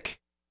 Big Sick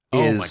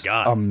Oh is my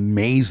God.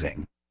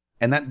 amazing.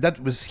 And that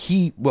was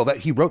he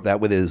wrote that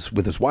with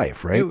his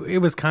wife, right? It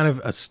was kind of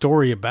a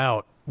story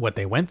about what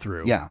they went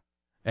through. Yeah.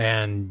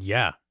 And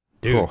yeah,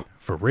 dude, Cool.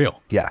 for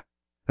real. Yeah.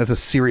 That's a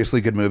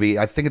seriously good movie.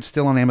 I think it's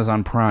still on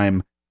Amazon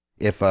Prime.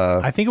 If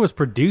I think it was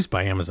produced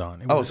by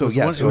Amazon. It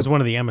was one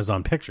of the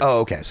Amazon pictures. Oh,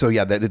 okay. So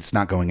yeah, that it's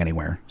not going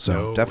anywhere. So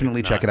No, definitely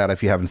it's check not. it out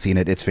if you haven't seen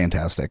it. It's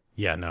fantastic.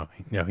 Yeah, no,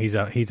 he's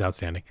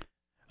outstanding.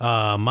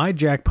 My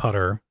Jack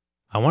Putter,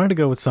 I wanted to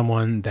go with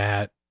someone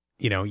that,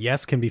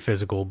 yes, can be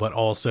physical, but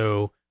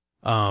also,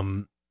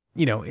 in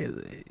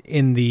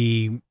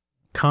the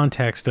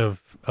context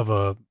of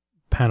a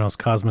Panos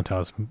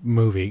Cosmatos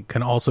movie,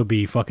 can also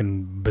be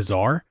fucking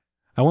bizarre.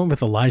 I went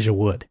with Elijah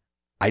Wood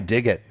I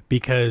dig it.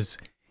 because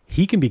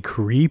he can be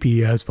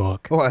creepy as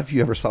fuck. Well, if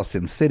you ever saw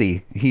Sin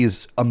City,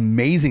 he's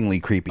amazingly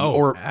creepy. Oh,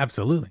 or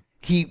absolutely.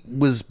 he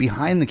was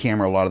behind the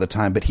camera a lot of the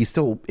time, but he's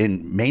still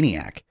in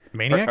Maniac.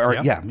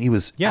 Maniac? Yeah, he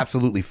was Yeah.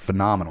 absolutely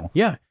phenomenal.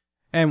 Yeah.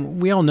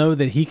 And we all know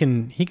that he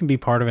can be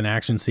part of an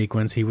action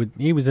sequence. He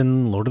was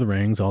in Lord of the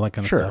Rings, all that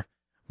kind of Sure. stuff.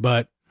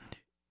 But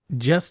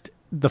just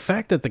the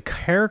fact that the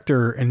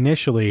character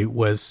initially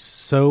was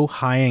so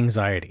high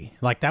anxiety,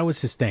 like that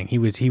was his thing. He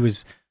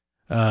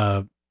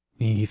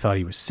thought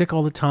he was sick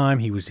all the time.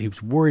 He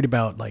was worried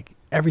about like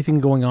everything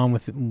going on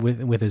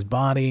with his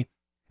body.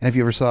 And if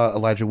you ever saw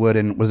Elijah Wood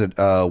in, was it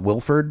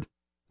Wilford?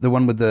 The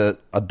one with the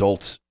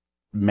adult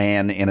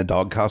man in a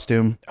dog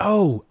costume.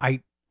 Oh,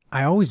 I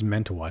always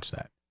meant to watch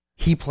that.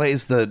 He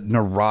plays the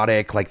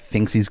neurotic, like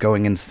thinks he's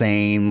going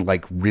insane,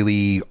 like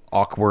really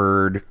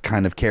awkward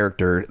kind of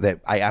character that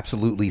I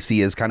absolutely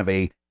see as kind of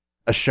a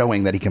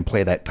showing that he can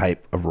play that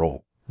type of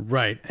role.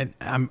 Right. And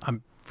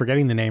I'm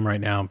forgetting the name right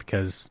now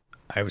because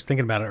I was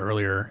thinking about it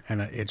earlier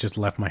and it just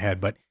left my head.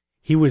 But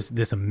he was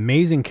this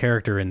amazing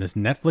character in this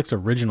Netflix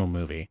original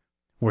movie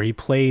where he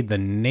played the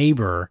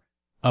neighbor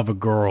of a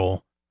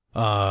girl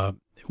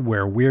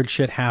where weird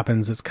shit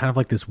happens. It's kind of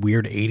like this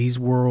weird 80s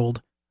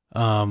world.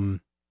 I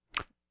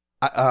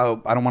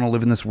don't want to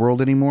live in this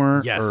world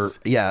anymore. Yes.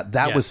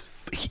 That was...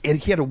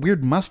 He had a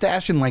weird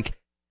mustache and like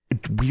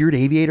weird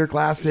aviator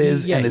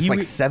glasses and this like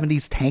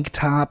 70s tank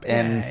top.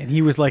 And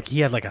he was like...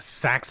 He had like a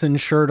Saxon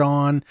shirt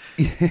on.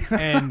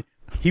 And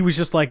he was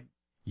just like,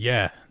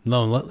 yeah,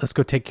 no, let's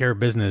go take care of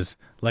business.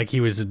 Like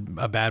he was a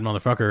bad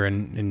motherfucker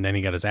and then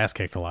he got his ass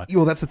kicked a lot.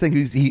 Well, that's the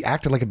thing. He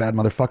acted like a bad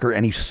motherfucker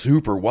and he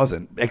super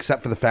wasn't,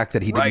 except for the fact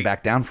that he didn't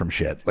back down from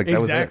shit. Like that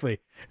exactly. was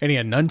it. And he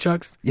had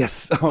nunchucks.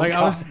 Yes. Oh, like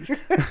God.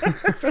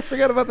 I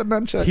forgot about the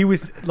nunchucks. He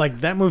was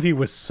like, that movie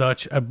was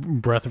such a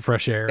breath of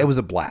fresh air. It was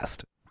a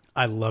blast.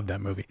 I love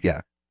that movie.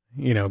 Yeah.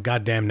 You know,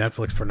 goddamn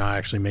Netflix for not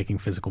actually making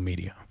physical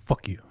media.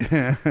 Fuck you.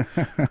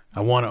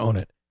 I want to own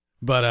it.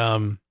 But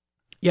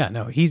yeah,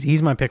 no,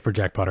 he's my pick for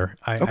Jack Potter.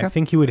 I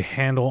think he would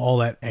handle all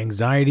that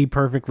anxiety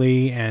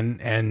perfectly,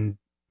 and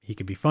he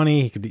could be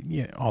funny. He could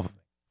be all the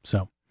things.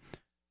 So.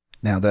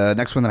 Now, the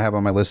next one that I have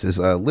on my list is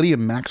Lydia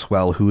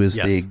Maxwell, who is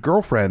the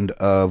girlfriend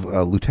of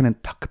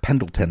Lieutenant Tuck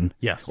Pendleton.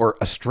 Yes. Or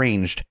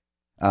estranged,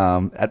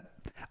 on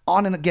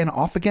and again,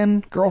 off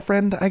again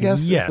girlfriend, I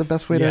guess, is the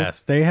best way to...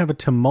 Yes, they have a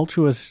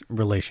tumultuous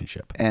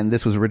relationship. And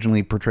this was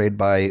originally portrayed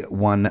by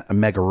one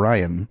Meg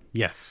Ryan.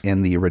 Yes.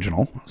 In the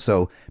original.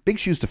 So, big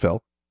shoes to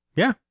fill.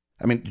 Yeah.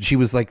 I mean, she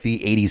was like the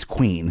 80s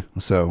queen,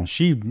 so...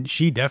 She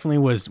definitely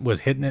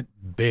was hitting it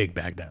big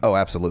back then. Oh,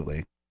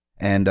 absolutely.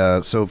 And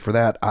so for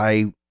that,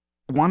 I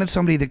wanted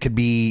somebody that could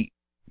be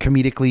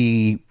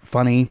comedically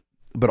funny,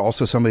 but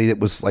also somebody that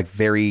was like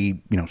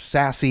very,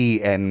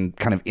 sassy and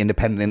kind of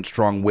independent,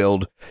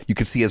 strong-willed. You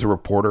could see as a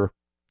reporter,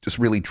 just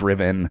really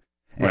driven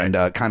and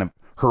kind of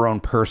her own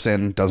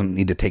person, doesn't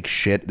need to take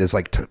shit, is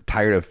like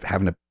tired of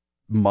having to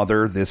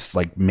mother this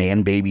like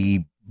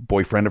man-baby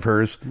boyfriend of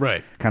hers.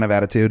 Right. Kind of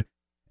attitude.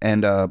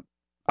 And I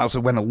also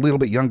went a little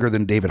bit younger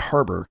than David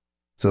Harbour.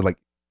 So like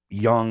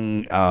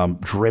young,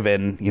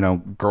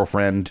 driven,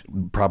 girlfriend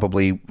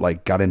probably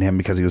like got in him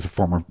because he was a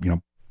former,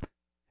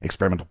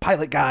 experimental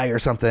pilot guy or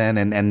something.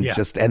 And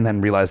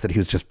then realized that he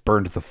was just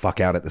burned the fuck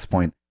out at this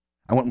point.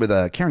 I went with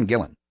Karen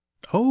Gillan.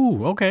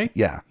 Oh, okay.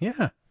 Yeah.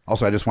 Yeah.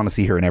 Also, I just want to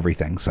see her in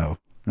everything. So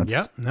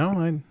yeah,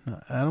 no,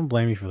 I don't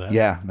blame you for that.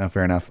 Yeah, no,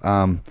 fair enough.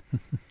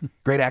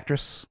 Great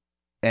actress.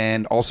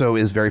 And also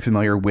is very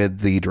familiar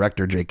with the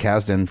director, Jake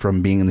Kasdan,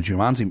 from being in the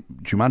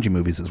Jumanji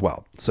movies as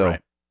well. So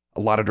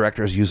a lot of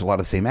directors use a lot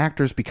of the same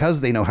actors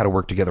because they know how to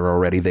work together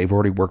already. They've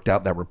already worked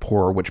out that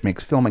rapport, which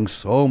makes filming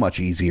so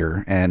much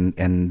easier.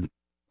 And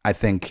I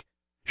think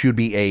she would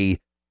be a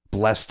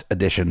blessed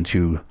addition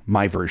to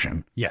my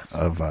version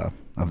of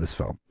this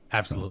film.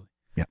 Absolutely. So,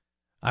 yeah.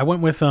 I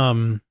went with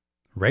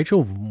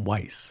Rachel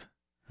Weisz.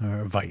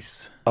 Or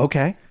Weisz.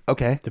 Okay.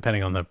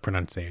 Depending on the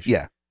pronunciation.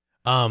 Yeah.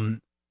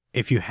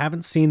 If you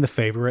haven't seen The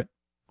Favorite,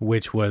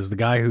 which was the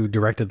guy who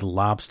directed The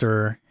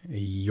Lobster,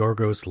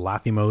 Yorgos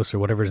Lanthimos or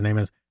whatever his name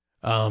is,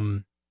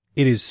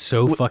 it is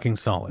so fucking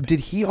solid. Did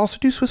he also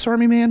do Swiss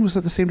Army Man? Was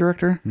that the same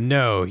director?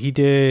 No, he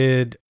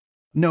did...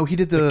 No, he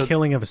did the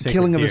Killing of a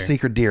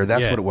Sacred Deer.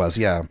 That's what it was,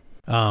 yeah.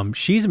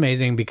 She's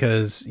amazing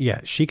because,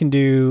 she can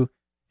do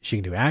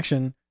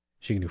action,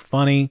 she can do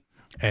funny,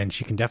 and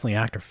she can definitely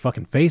act her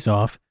fucking face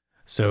off.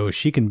 So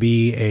she can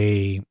be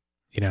a,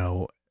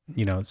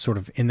 sort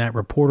of in that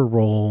reporter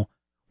role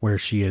where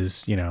she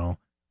is,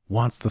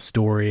 wants the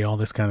story, all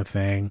this kind of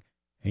thing,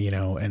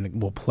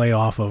 and will play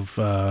off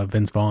of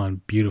Vince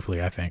Vaughn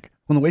beautifully, I think.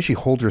 Well, the way she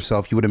holds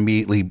herself, you would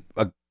immediately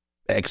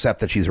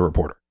accept that she's a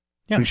reporter.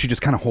 Yeah. I mean, she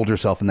just kind of holds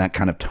herself in that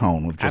kind of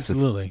tone with just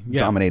this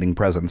dominating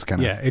presence.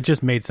 Kind of. Yeah, it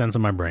just made sense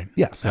in my brain.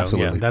 Yes, so,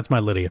 absolutely. Yeah, that's my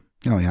Lydia.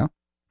 Oh, yeah.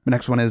 The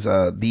next one is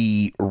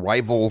the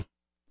rival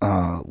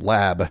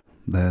lab,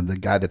 the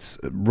guy that's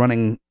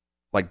running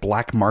like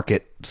black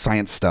market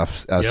science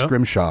stuff.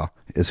 Scrimshaw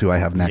is who I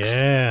have next.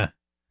 Yeah.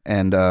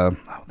 And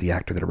the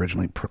actor that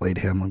originally played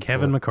him,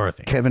 Kevin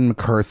McCarthy. Kevin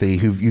McCarthy,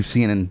 who you've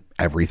seen in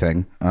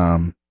everything.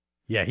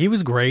 Yeah, he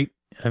was great.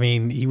 I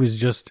mean, he was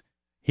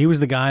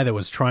the guy that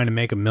was trying to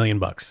make $1 million.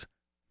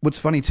 What's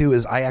funny too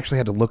is I actually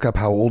had to look up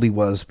how old he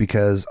was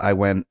because I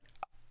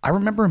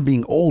remember him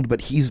being old,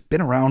 but he's been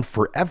around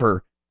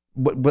forever.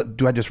 What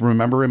do I just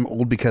remember him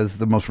old because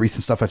the most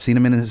recent stuff I've seen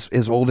him in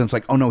is old, and it's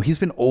like, oh no, he's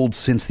been old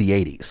since the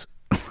 80s.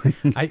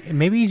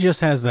 Maybe he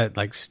just has that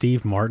like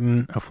Steve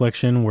Martin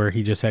affliction where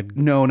he just had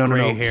no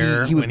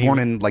hair. He was born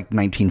in like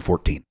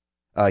 1914.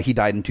 He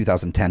died in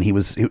 2010. He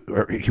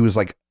was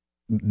like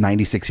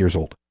 96 years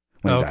old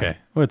when he died.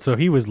 Well, so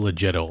he was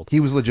legit old. He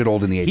was legit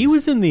old in the 80s. He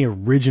was in the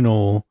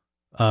original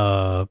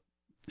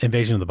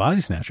Invasion of the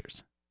Body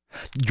Snatchers.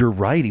 You're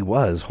right, he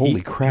was.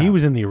 Holy crap. He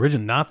was in the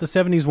original, not the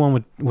 70s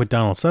one with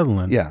Donald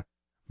Sutherland. Yeah.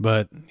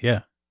 But,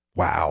 yeah.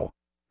 Wow.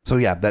 So,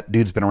 yeah, that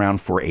dude's been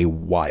around for a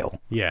while.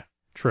 Yeah,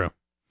 true.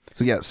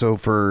 So, yeah, so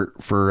for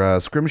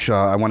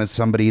Scrimshaw, I wanted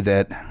somebody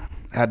that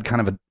had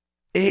kind of a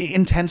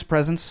intense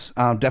presence.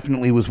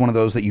 Definitely was one of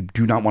those that you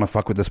do not want to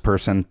fuck with this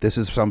person. This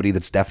is somebody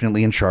that's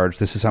definitely in charge.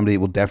 This is somebody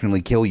that will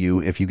definitely kill you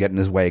if you get in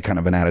his way, kind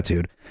of an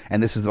attitude.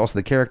 And this is also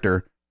the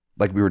character,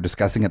 like we were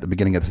discussing at the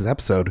beginning of this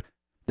episode,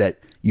 that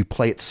you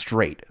play it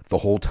straight the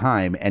whole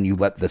time and you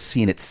let the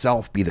scene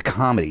itself be the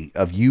comedy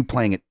of you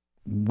playing it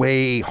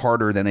way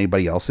harder than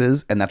anybody else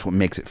is, and that's what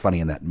makes it funny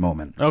in that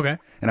moment. Okay.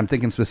 And I'm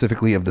thinking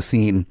specifically of the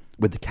scene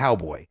with the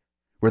cowboy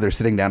where they're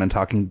sitting down and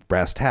talking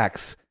brass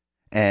tacks,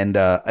 and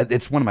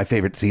it's one of my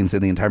favorite scenes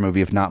in the entire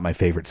movie, if not my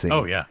favorite scene.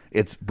 Oh, yeah.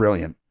 It's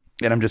brilliant.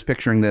 And I'm just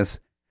picturing this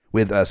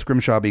with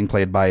Scrimshaw being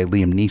played by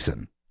Liam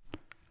Neeson.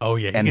 Oh,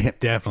 yeah, and he could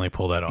definitely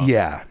pull that off.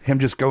 Yeah, him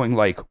just going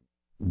like,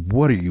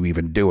 what are you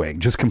even doing?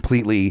 Just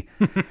completely,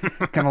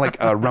 kind of like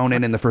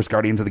Ronan in the first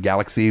Guardians of the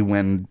Galaxy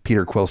when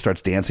Peter Quill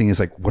starts dancing. He's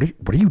like, what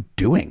are you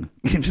doing?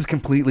 And just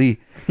completely,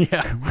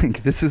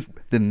 like, this is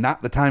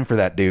not the time for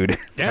that, dude.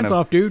 Dance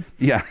off, dude.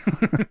 Yeah.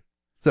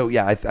 So,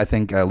 yeah, I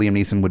think Liam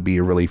Neeson would be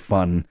a really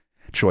fun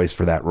choice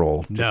for that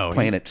role. Just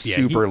playing it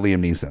super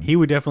Liam Neeson. He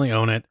would definitely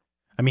own it.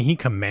 I mean, he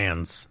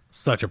commands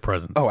such a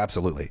presence. Oh,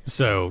 absolutely.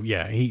 So,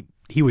 yeah,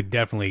 he would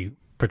definitely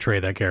portray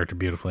that character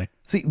beautifully.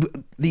 See,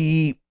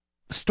 the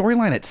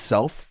storyline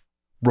itself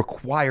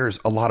requires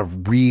a lot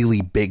of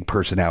really big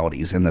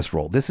personalities in this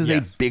role. This is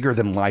a bigger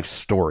than life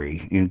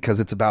story because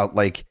it's about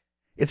like,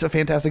 it's a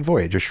fantastic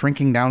voyage. You're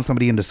shrinking down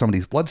somebody into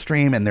somebody's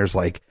bloodstream, and there's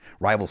like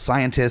rival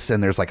scientists,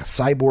 and there's like a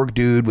cyborg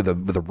dude with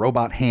a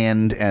robot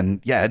hand,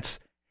 and yeah, it's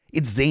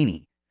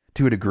zany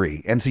to a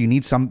degree. And so you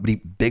need somebody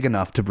big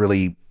enough to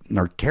really,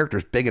 or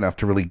characters big enough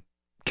to really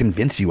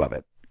convince you of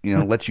it,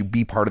 let you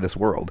be part of this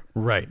world.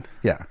 Right.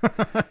 Yeah.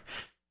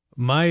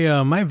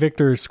 My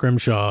Victor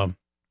Scrimshaw,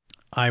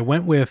 I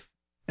went with,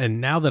 and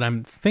now that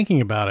I'm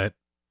thinking about it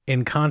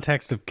in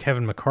context of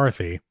Kevin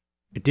McCarthy,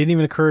 it didn't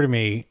even occur to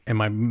me, and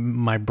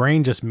my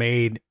brain just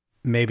made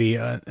maybe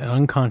an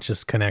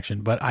unconscious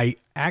connection, but I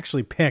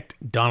actually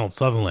picked Donald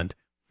Sutherland,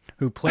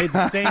 who played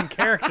the same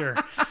character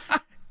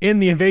in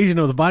The Invasion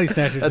of the Body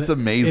Snatchers. That's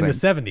amazing. In the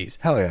 70s.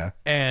 Hell yeah.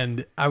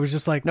 And I was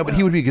just like, no, but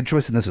he would be a good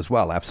choice in this as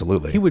well.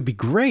 Absolutely. He would be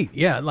great.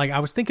 Yeah. Like I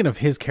was thinking of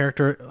his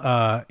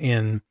character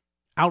in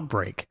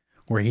Outbreak,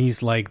 where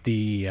he's like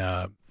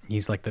the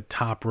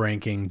top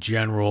ranking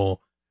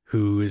general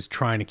who is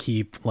trying to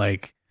keep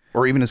like,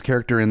 or even his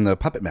character in the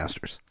Puppet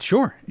Masters.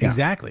 Sure. Yeah.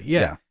 Exactly.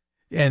 Yeah.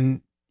 And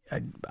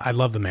I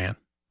love the man.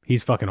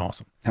 He's fucking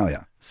awesome. Hell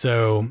yeah.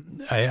 So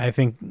I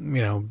think,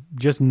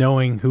 just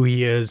knowing who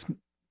he is,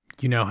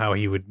 how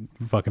he would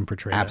fucking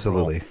portray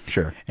absolutely that role.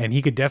 Sure. And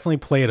he could definitely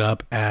play it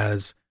up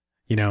as,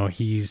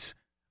 he's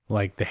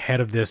like the head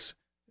of this,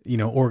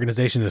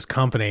 organization, this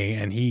company,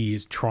 and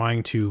he's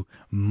trying to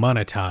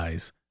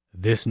monetize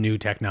this new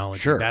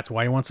technology. Sure. That's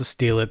why he wants to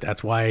steal it.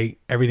 That's why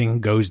everything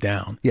goes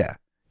down. Yeah.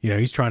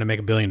 He's trying to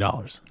make $1 billion.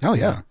 Hell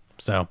yeah.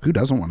 So who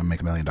doesn't want to make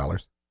 $1 million?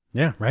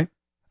 Yeah. Right.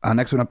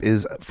 Next one up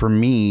is, for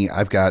me,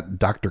 I've got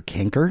Dr.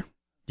 Canker.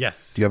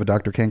 Yes. Do you have a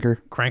Dr.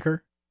 Canker?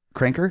 Cranker?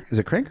 Is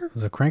it Cranker?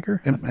 Is it Cranker?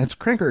 It's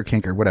Cranker or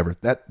Kinker, whatever.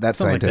 That something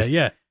scientist. Like that,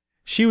 yeah.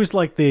 She was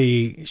like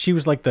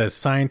the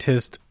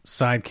scientist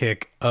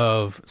sidekick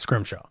of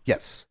Scrimshaw.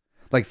 Yes.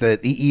 Like the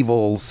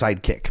evil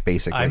sidekick,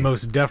 basically. I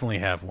most definitely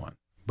have one.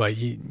 But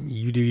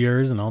you do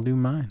yours and I'll do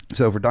mine.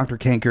 So for Dr.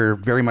 Canker,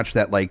 very much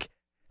that like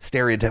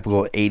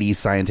stereotypical 80s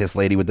scientist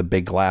lady with the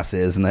big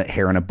glasses and the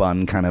hair in a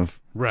bun kind of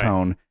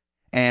tone.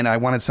 And I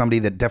wanted somebody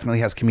that definitely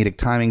has comedic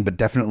timing, but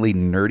definitely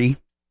nerdy.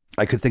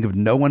 I could think of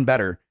no one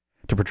better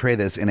to portray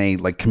this in a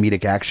like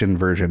comedic action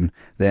version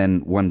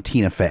than one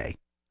Tina Fey.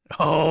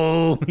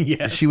 Oh,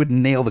 yes. She would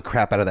nail the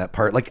crap out of that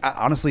part. Like,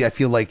 honestly, I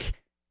feel like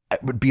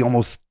it would be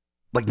almost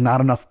like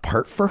not enough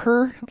part for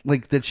her.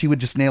 Like that she would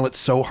just nail it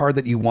so hard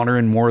that you want her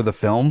in more of the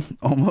film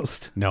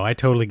almost. No, I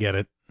totally get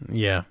it.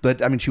 Yeah.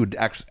 But I mean, she would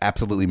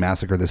absolutely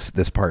massacre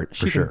this part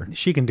for sure.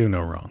 She can do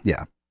no wrong.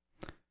 Yeah.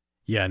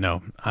 Yeah,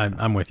 no,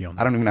 I'm with you on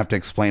that. I don't even have to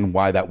explain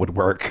why that would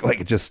work.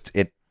 Like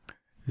it.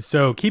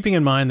 So keeping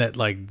in mind that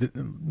like,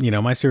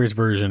 my series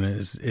version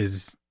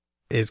is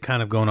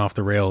kind of going off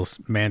the rails,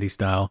 Mandy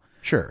style.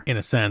 Sure. In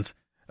a sense.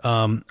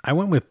 I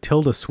went with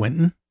Tilda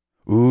Swinton.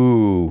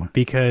 Ooh.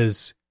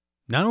 Because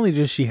not only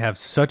does she have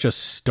such a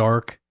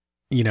stark,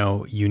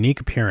 unique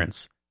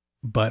appearance,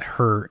 but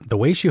the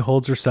way she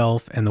holds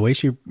herself and the way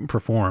she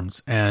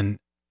performs, and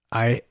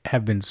I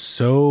have been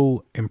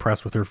so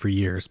impressed with her for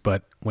years,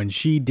 but when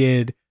she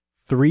did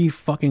 3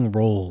 fucking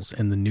roles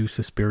in the new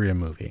Suspiria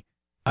movie,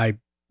 I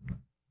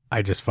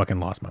just fucking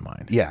lost my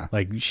mind. Yeah.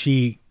 Like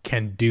she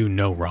can do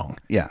no wrong.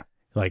 Yeah.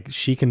 Like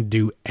she can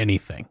do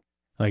anything.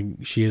 Like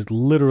she is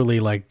literally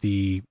like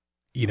the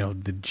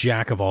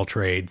jack of all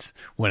trades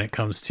when it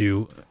comes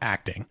to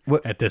acting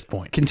at this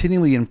point.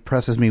 Continually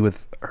impresses me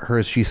with her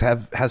is she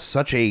has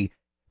such a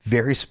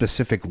very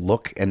specific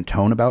look and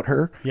tone about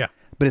her. Yeah.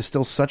 but is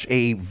still such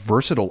a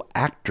versatile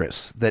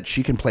actress that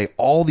she can play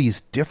all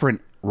these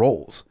different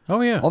roles. Oh,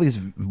 yeah. All these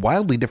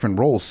wildly different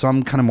roles,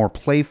 some kind of more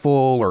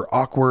playful or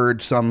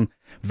awkward, some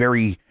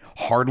very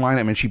hardline.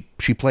 I mean,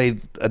 she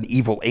played an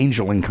evil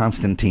angel in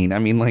Constantine. I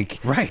mean, like,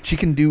 right. She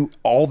can do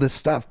all this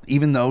stuff,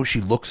 even though she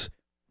looks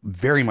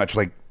very much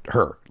like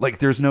her. Like,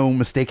 there's no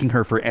mistaking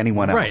her for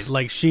anyone else. Right.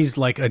 Like, she's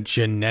like a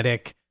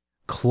genetic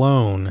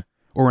clone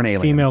or an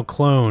alien, female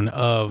clone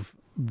of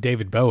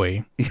David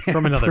Bowie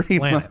from another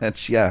planet.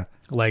 Much, yeah.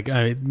 Like,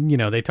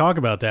 they talk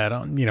about that,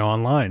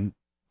 online,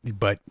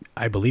 but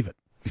I believe it.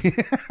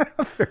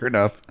 Fair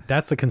enough.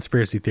 That's a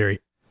conspiracy theory.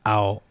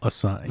 I'll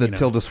assign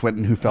Tilda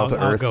Swinton who fell to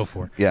Earth. I'll go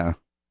for it. Yeah.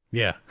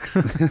 Yeah.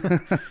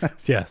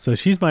 Yeah. So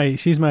she's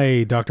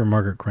my Dr.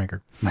 Margaret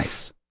Cranker.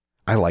 Nice.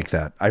 I like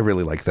that. I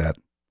really like that.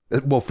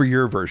 Well, for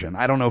your version,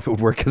 I don't know if it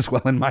would work as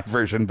well in my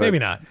version, but maybe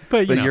not.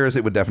 But yours,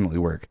 it would definitely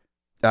work.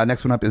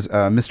 Next one up is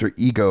Mr.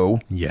 Ego.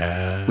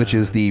 Yeah. Which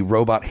is the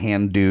robot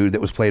hand dude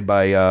that was played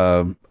by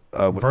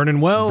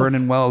Vernon Wells.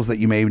 Vernon Wells, that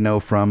you may know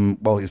from,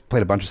 well, he's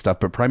played a bunch of stuff,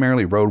 but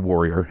primarily Road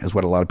Warrior is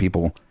what a lot of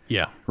people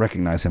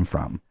recognize him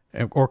from.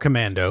 Or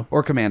Commando.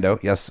 Or Commando,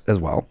 yes, as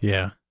well.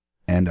 Yeah.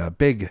 And a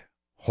big,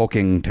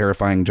 hulking,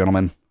 terrifying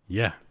gentleman.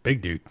 Yeah,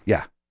 big dude.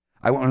 Yeah.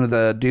 I want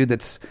the dude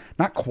that's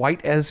not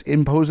quite as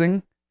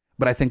imposing,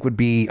 but I think would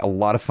be a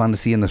lot of fun to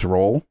see in this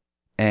role.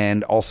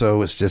 And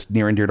also, it's just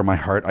near and dear to my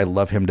heart. I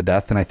love him to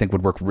death, and I think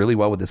would work really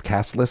well with this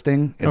cast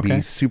listing. It'd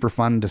be super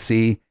fun to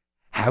see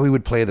how he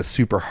would play the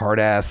super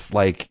hard-ass,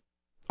 like,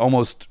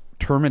 almost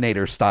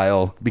Terminator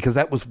style, because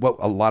that was what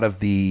a lot of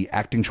the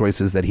acting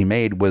choices that he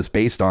made was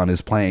based on,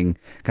 is playing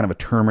kind of a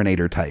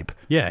Terminator type.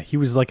 Yeah, he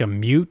was like a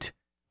mute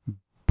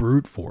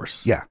brute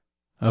force. Yeah.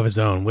 Of his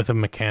own, with a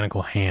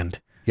mechanical hand.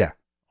 Yeah.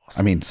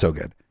 Awesome. I mean, so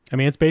good. I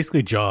mean, it's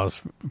basically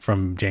Jaws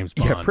from James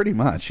Bond. Yeah, pretty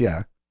much,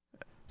 yeah.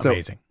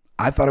 Amazing. So,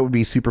 I thought it would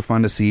be super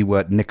fun to see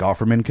what Nick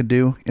Offerman could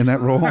do in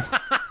that role.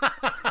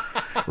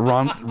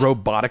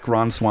 Robotic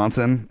Ron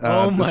Swanson.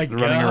 Oh my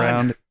God. Running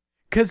around.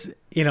 Because,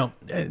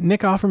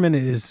 Nick Offerman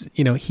is,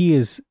 he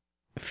is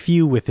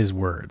few with his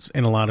words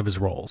in a lot of his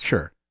roles.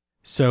 Sure.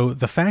 So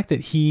the fact that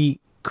he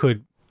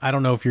could, I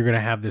don't know if you're going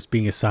to have this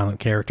being a silent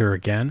character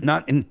again.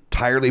 Not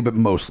entirely, but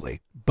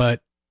mostly.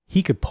 But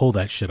he could pull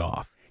that shit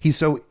off. He's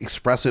so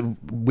expressive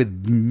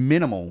with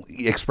minimal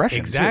expression.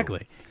 Exactly.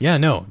 Too. Yeah,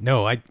 no,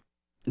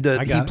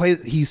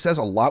 he says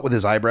a lot with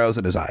his eyebrows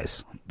and his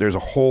eyes. There's a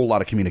whole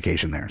lot of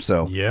communication there.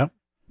 So yeah,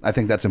 I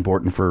think that's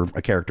important for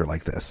a character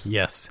like this.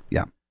 Yes.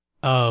 Yeah.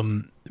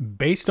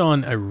 Based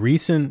on a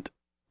recent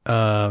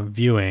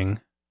viewing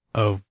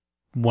of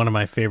one of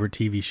my favorite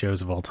TV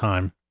shows of all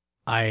time,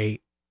 I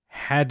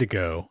had to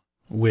go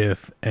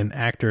with an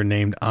actor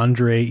named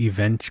Andrei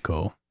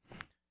Ivanchko,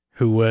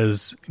 who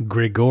was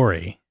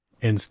Grigory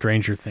in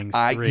Stranger Things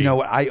 3. You know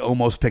what? I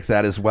almost picked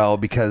that as well,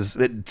 because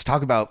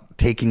talk about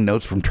taking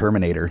notes from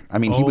Terminator. I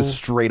mean, he was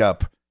straight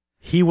up.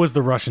 He was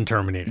the Russian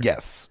Terminator.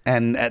 Yes.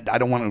 And I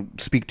don't want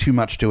to speak too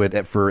much to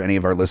it for any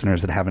of our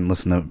listeners that haven't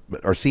listened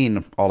to or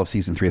seen all of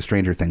season 3 of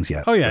Stranger Things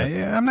yet. Oh, yeah.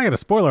 Yeah, I'm not going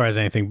to spoilerize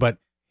anything, but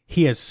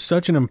he has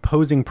such an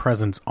imposing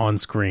presence on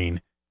screen.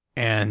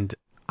 And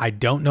I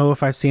don't know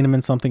if I've seen him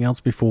in something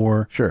else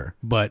before. Sure.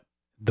 But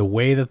the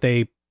way that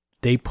they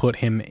put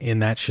him in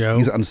that show,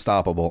 he's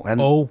unstoppable.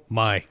 And oh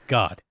my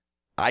God,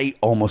 I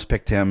almost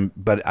picked him,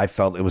 but I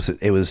felt it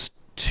was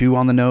too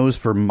on the nose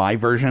for my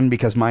version,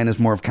 because mine is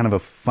more of kind of a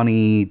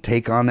funny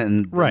take on it,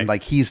 and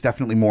like he's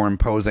definitely more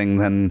imposing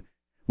than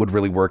would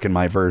really work in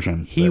my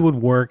version. He would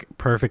work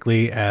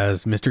perfectly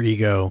as Mr.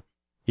 Ego.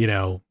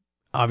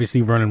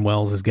 Obviously Vernon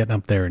Wells is getting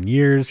up there in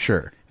years,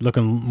 sure,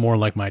 looking more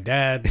like my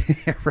dad,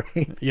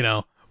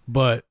 right?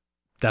 But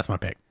that's my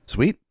pick.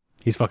 Sweet,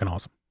 he's fucking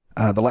awesome.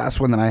 The last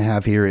one that I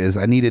have here is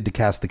I needed to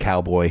cast the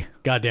cowboy.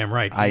 Goddamn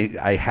right.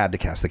 I had to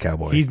cast the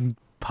cowboy. He's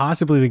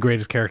possibly the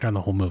greatest character in the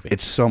whole movie.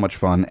 It's so much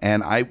fun.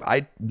 And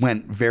I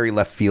went very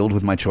left field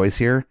with my choice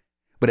here,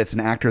 but it's an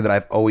actor that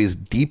I've always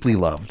deeply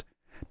loved.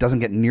 Doesn't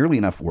get nearly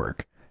enough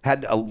work.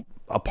 Had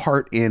a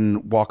part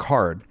in Walk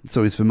Hard,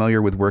 so he's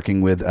familiar with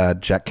working with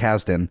Jack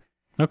Kasdan.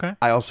 Okay.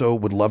 I also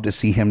would love to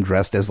see him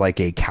dressed as like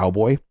a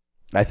cowboy.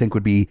 I think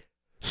would be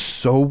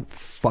so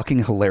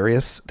fucking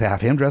hilarious to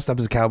have him dressed up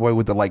as a cowboy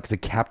with the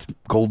capped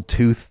gold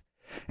tooth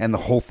and the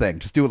whole thing.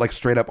 Just do it like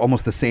straight up,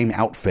 almost the same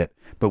outfit,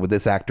 but with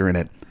this actor in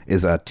it,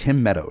 is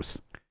Tim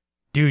Meadows.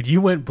 Dude,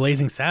 you went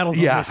Blazing Saddles.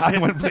 Yeah, I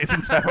went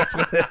Blazing Saddles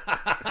with it.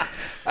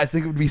 I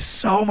think it would be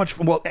so much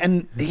fun. Well,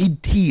 and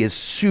he is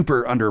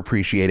super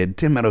underappreciated.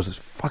 Tim Meadows is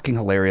fucking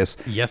hilarious.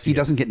 Yes, he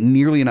doesn't get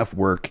nearly enough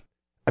work.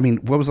 I mean,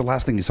 what was the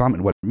last thing you saw him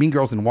in? What, Mean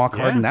Girls and Walk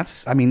Hard?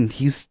 And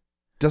he's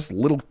just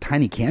little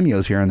tiny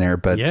cameos here and there,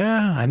 but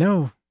yeah, I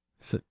know.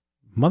 So,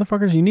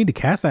 motherfuckers, you need to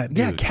cast that dude.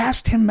 Yeah,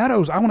 cast Tim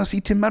Meadows. I want to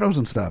see Tim Meadows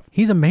and stuff.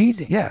 He's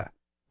amazing. Yeah.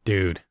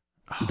 Dude.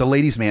 The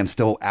Ladies' Man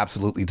still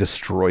absolutely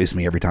destroys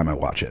me every time I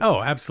watch it.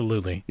 Oh,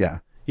 absolutely. Yeah.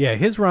 Yeah,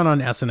 his run on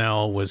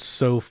SNL was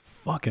so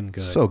fucking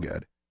good. So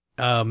good.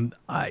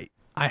 I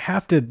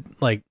have to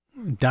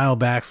dial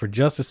back for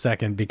just a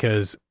second,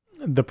 because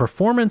the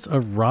performance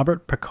of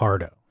Robert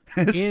Picardo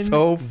in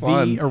so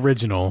fun. The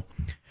original,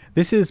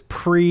 This is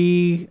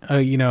pre,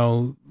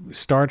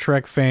 Star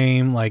Trek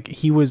fame. Like,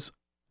 he was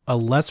a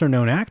lesser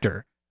known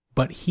actor,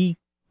 but he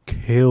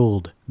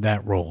killed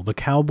that role. The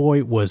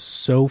cowboy was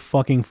so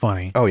fucking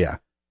funny. Oh, yeah.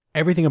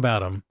 Everything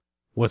about him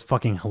was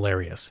fucking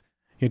hilarious.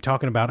 You're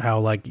talking about how,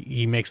 like,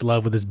 he makes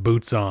love with his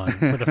boots on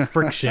for the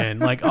friction,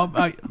 like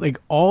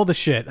all the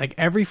shit, like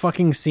every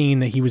fucking scene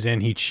that he was in,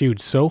 he chewed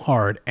so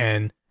hard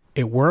and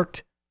it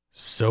worked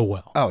so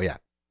well. Oh, yeah.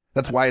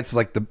 That's why it's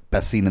like the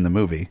best scene in the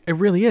movie. It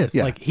really is.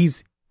 Yeah. Like,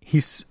 he's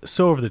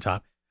so over the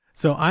top.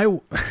 So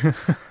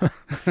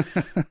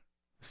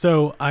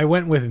I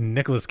went with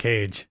Nicolas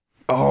Cage.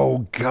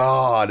 Oh,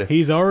 God.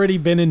 He's already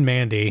been in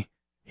Mandy.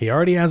 He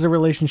already has a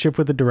relationship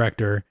with the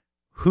director.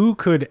 Who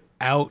could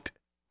out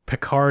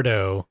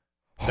Picardo,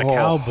 the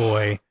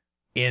cowboy,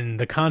 in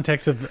the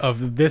context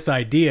of this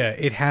idea?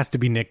 It has to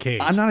be Nick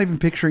Cage. I'm not even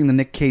picturing the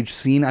Nick Cage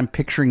scene. I'm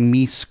picturing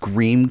me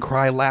scream,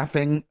 cry,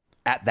 laughing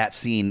at that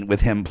scene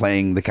with him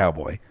playing the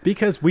cowboy.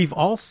 Because we've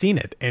all seen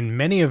it in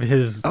many of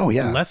his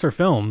lesser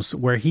films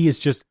where he is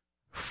just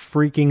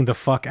freaking the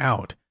fuck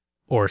out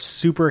or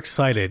super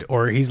excited,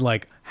 or he's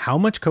like, how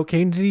much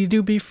cocaine did he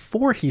do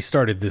before he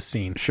started this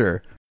scene?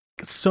 Sure.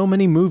 So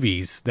many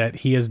movies that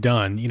he has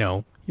done,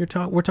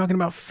 we're talking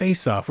about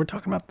Face Off. We're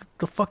talking about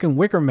the fucking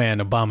Wicker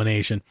Man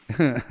abomination.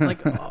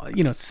 Like,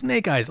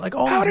 Snake Eyes. Like,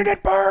 how did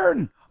it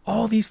burn?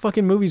 All these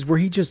fucking movies where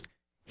he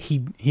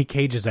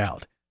cages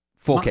out.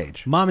 Full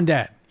cage. Mom and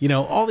Dad.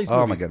 All these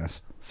movies. Oh, my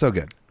goodness. So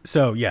good.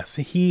 So, yes,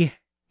 he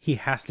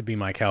has to be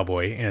my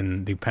cowboy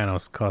in the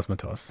Panos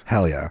Cosmatos.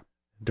 Hell yeah.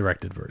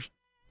 Directed version.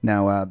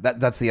 Now,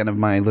 that's the end of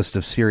my list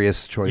of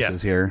serious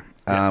choices here.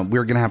 Yes.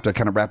 We're going to have to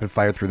kind of rapid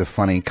fire through the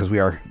funny because we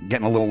are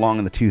getting a little long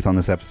in the tooth on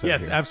this episode.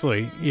 Yes, here.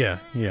 Absolutely. Yeah.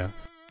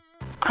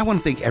 I want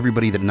to thank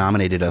everybody that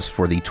nominated us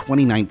for the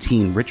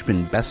 2019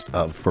 Richmond Best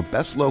Of for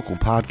Best Local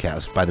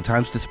Podcast by the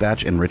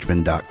Times-Dispatch and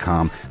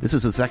Richmond.com. This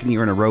is the second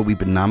year in a row we've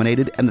been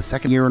nominated and the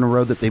second year in a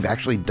row that they've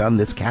actually done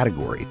this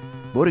category.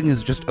 Voting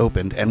has just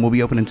opened and will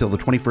be open until the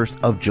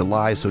 21st of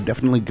July, so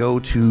definitely go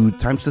to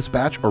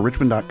Times-Dispatch or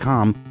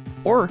Richmond.com,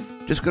 or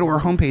just go to our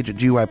homepage at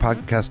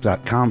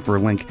GUIPodcast.com for a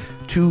link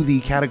to the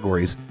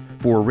categories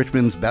for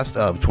Richmond's Best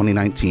Of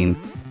 2019,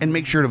 and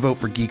make sure to vote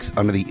for Geeks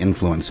Under the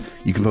Influence.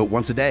 You can vote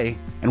once a day,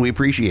 and we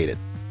appreciate it.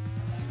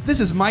 This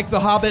is Mike the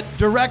Hobbit,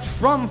 direct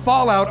from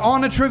Fallout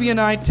on a trivia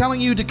night,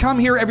 telling you to come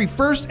here every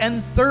first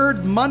and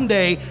third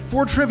Monday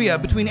for trivia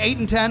between 8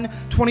 and 10,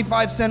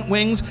 25-cent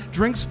wings,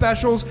 drink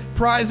specials,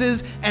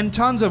 prizes, and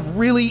tons of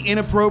really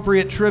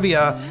inappropriate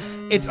trivia.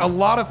 It's a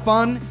lot of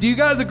fun. Do you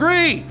guys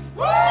agree?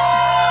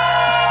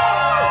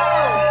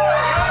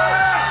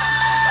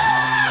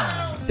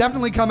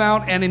 Definitely come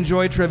out and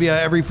enjoy trivia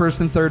every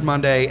first and third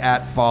Monday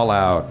at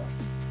Fallout.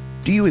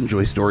 Do you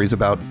enjoy stories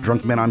about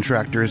drunk men on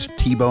tractors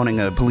T-boning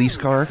a police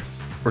car?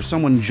 Or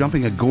someone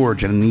jumping a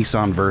gorge in a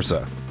Nissan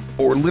Versa?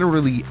 Or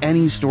literally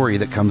any story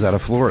that comes out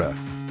of Florida?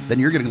 Then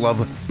you're going to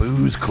love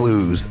Booze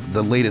Clues,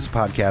 the latest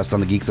podcast on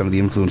the Geeks Under the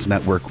Influence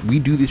Network. We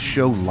do this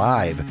show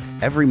live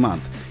every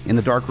month in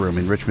the Dark Room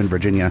in Richmond,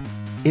 Virginia.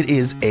 It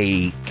is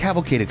a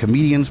cavalcade of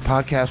comedians,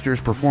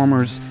 podcasters,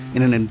 performers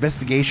in an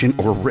investigation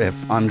or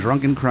riff on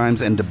drunken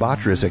crimes and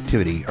debaucherous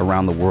activity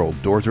around the world.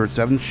 Doors are at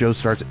 7, show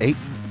starts at 8.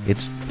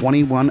 It's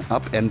 21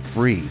 up and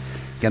free.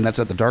 Again, that's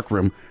at the Dark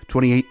Room,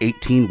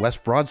 2818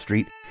 West Broad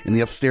Street in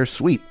the upstairs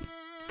suite.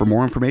 For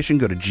more information,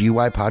 go to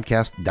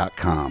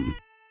GUIPodcast.com.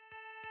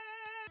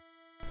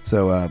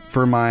 So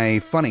for my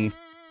funny,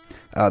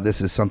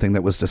 this is something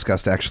that was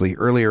discussed actually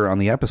earlier on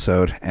the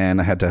episode, and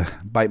I had to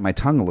bite my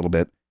tongue a little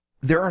bit.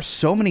 There are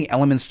so many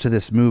elements to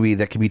this movie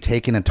that can be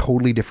taken a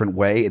totally different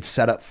way. It's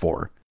set up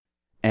for,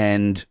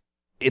 and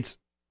it's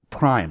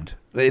primed.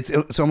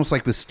 It's almost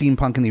like with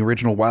steampunk in the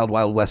original Wild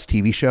Wild West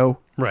TV show,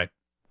 right?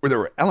 Where there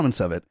were elements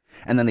of it,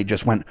 and then they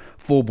just went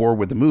full bore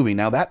with the movie.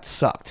 Now that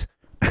sucked,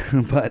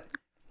 but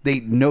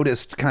they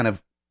noticed kind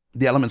of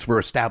the elements were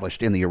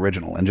established in the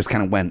original and just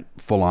kind of went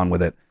full on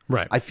with it.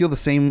 Right. I feel the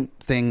same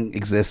thing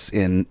exists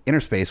in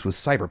Innerspace with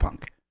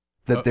cyberpunk.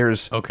 That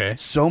there's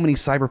so many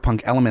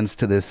cyberpunk elements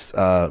to this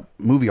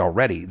movie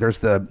already. There's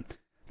the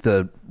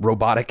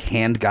robotic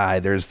hand guy.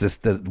 There's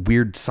the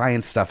weird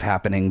science stuff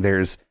happening.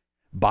 There's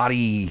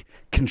body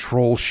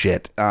control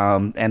shit.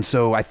 And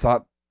so I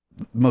thought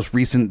the most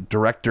recent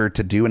director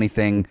to do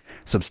anything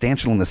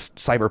substantial in this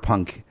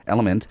cyberpunk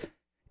element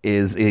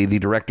is the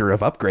director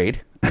of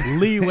Upgrade.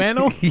 Lee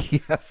Wannell?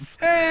 Yes.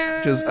 Hey!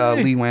 Which is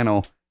Lee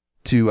Wannell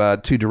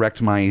to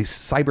direct my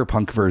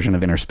cyberpunk version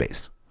of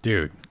Innerspace.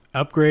 Dude.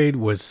 Upgrade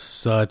was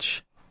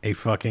such a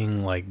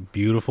fucking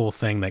beautiful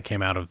thing that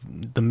came out of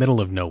the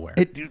middle of nowhere.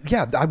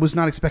 I was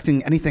not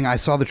expecting anything. I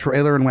saw the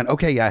trailer and went,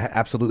 okay, yeah, I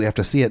absolutely have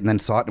to see it, and then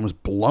saw it and was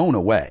blown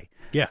away.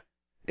 Yeah.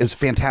 It was a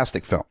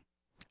fantastic film.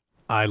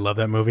 I love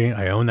that movie.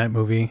 I own that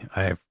movie.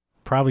 I've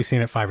probably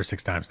seen it 5 or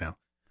 6 times now.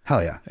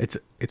 Hell yeah. It's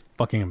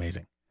fucking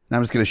amazing. Now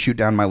I'm just going to shoot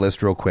down my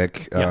list real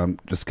quick,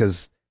 just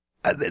because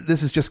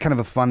this is just kind of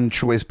a fun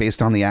choice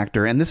based on the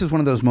actor, and this is one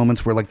of those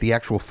moments where the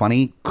actual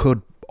funny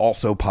could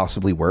also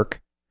possibly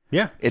work.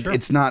 Yeah, sure.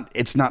 It's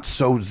not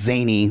so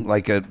zany.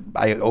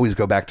 I always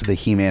go back to the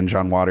He-Man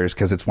John Waters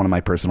because it's one of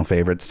my personal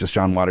favorites. Just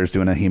John Waters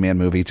doing a He-Man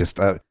movie. Just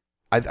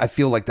I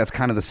feel like that's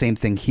kind of the same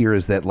thing here.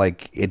 Is that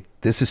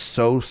this is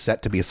so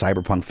set to be a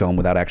cyberpunk film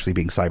without actually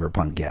being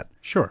cyberpunk yet.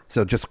 Sure.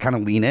 So just kind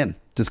of lean in.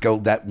 Just go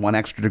that one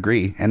extra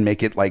degree and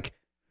make it like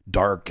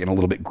dark and a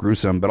little bit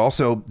gruesome. But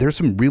also there's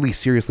some really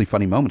seriously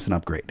funny moments in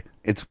Upgrade.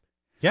 It's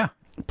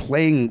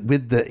playing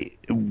with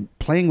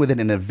it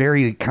in a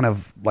very kind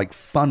of like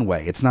fun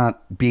way. It's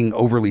not being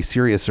overly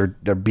serious or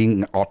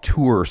being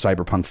auteur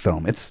cyberpunk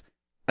film. It's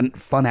a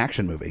fun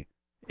action movie.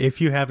 If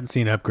you haven't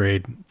seen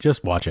Upgrade,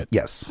 just watch it.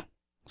 Yes.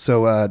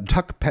 So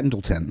Tuck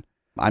Pendleton,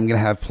 I'm going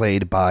to have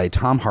played by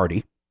Tom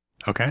Hardy.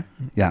 Okay.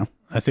 Yeah.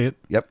 I see it.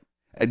 Yep.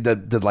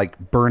 The like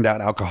burned out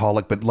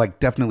alcoholic, but like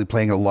definitely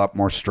playing a lot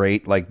more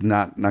straight, like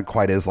not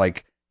quite as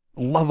like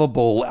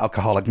lovable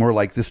alcoholic, more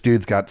like this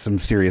dude's got some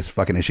serious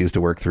fucking issues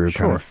to work through.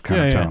 Sure.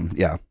 kind of tone.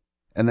 Yeah.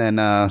 And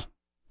then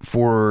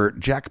for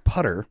Jack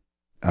Putter,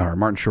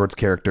 Martin Short's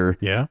character.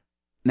 Yeah.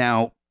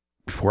 Now,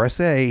 before I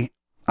say,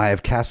 I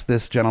have cast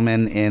this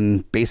gentleman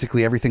in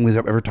basically everything we've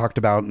ever talked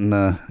about in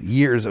the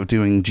years of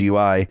doing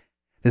GUI.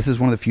 This is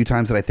one of the few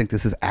times that I think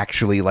this is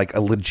actually like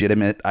a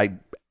legitimate. I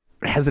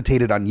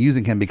hesitated on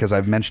using him because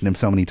I've mentioned him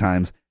so many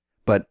times,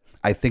 but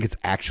I think it's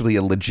actually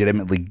a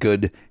legitimately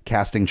good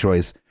casting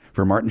choice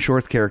for Martin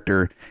Short's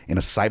character in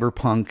a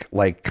cyberpunk,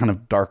 like kind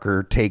of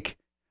darker take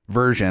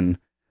version.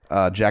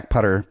 Jack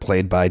Putter,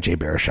 played by Jay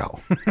Baruchel.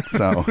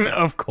 So,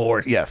 of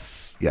course,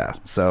 yes, yeah.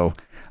 So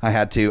I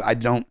had to.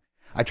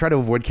 I try to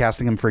avoid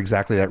casting him for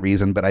exactly that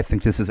reason, but I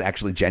think this is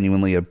actually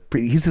genuinely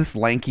he's this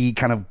lanky,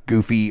 kind of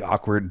goofy,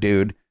 awkward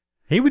dude.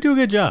 He would do a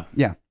good job.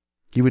 Yeah,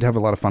 he would have a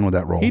lot of fun with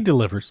that role. He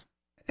delivers.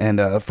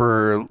 And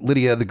for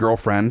Lydia, the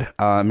girlfriend,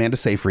 Amanda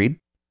Seyfried.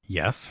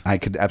 Yes. I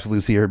could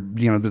absolutely see her,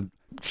 the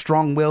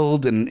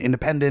strong-willed and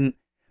independent,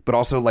 but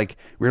also like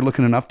we're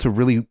looking enough to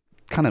really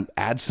kind of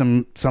add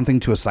something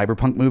to a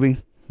cyberpunk movie.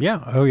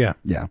 Yeah. Oh, yeah.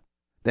 Yeah.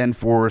 Then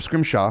for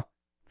Scrimshaw,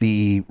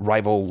 the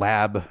rival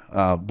lab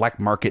black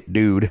market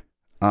dude,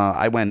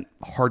 I went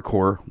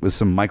hardcore with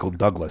some Michael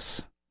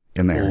Douglas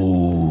in there.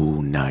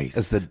 Ooh, nice.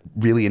 As the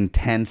really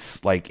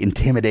intense, like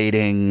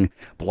intimidating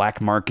black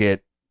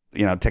market,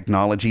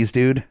 technologies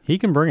dude. He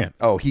can bring it.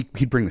 Oh,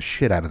 he'd bring the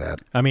shit out of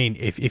that. I mean,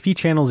 if he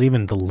channels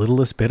even the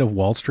littlest bit of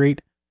Wall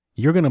Street,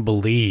 you're going to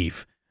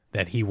believe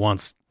that he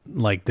wants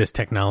like this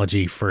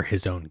technology for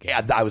his own game.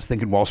 Yeah, I was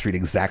thinking Wall Street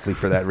exactly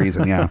for that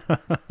reason, yeah.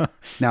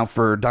 Now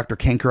for Dr.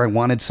 Kanker, I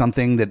wanted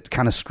something that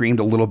kind of screamed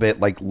a little bit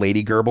like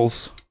Lady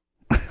Goebbels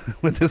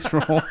with this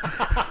role.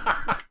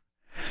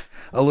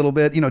 A little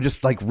bit,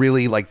 just like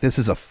really like this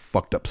is a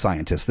fucked up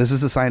scientist. This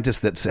is a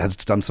scientist that has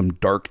done some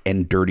dark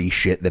and dirty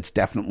shit that's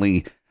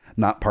definitely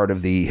not part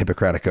of the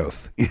Hippocratic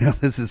Oath.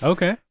 This is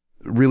okay.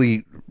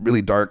 Really,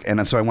 really dark.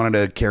 And so I wanted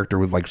a character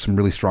with like some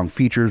really strong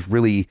features,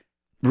 really,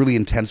 really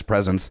intense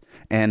presence.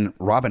 And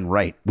Robin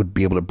Wright would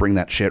be able to bring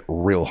that shit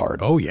real hard.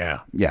 Oh,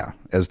 yeah. Yeah.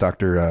 As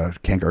Dr.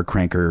 Kanker,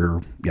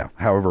 Cranker,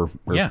 however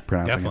we're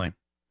pronouncing definitely.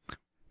 it.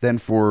 Then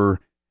for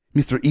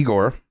Mr.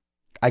 Igor,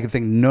 I could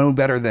think no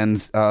better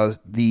than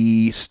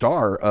the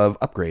star of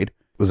Upgrade.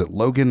 Was it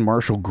Logan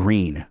Marshall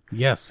Green?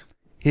 Yes.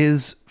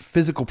 His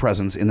physical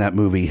presence in that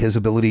movie, his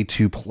ability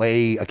to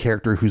play a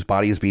character whose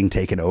body is being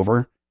taken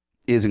over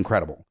is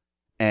incredible.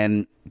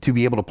 And to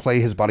be able to play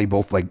his body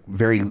both like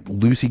very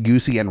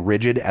loosey-goosey and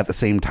rigid at the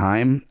same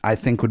time, I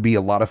think would be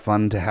a lot of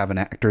fun to have an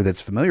actor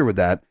that's familiar with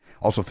that,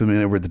 also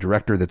familiar with the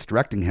director that's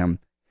directing him,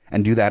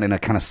 and do that in a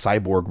kind of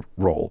cyborg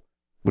role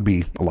would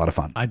be a lot of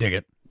fun. I dig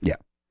it. Yeah.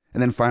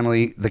 And then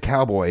finally, the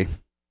cowboy.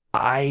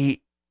 I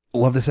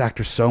love this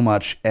actor so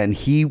much, and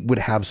he would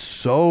have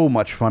so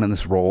much fun in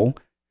this role,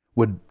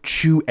 would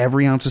chew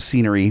every ounce of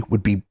scenery,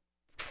 would be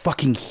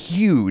fucking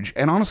huge,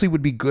 and honestly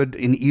would be good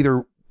in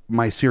either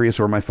my serious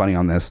or my funny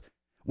on this.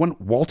 One,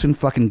 Walton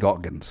fucking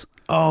Goggins.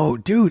 Oh,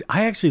 dude,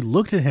 I actually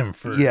looked at him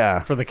for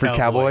the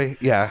cowboy.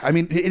 Yeah, I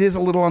mean, it is a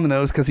little on the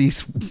nose because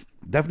he's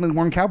definitely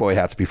worn cowboy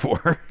hats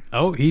before.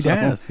 Oh, he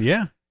does,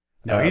 yeah.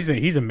 No,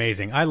 he's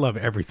amazing. I love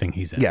everything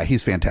he's in. Yeah,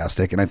 he's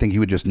fantastic, and I think he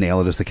would just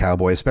nail it as the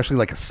cowboy, especially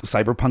like a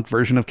cyberpunk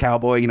version of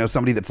cowboy.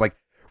 Somebody that's like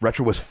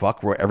retro as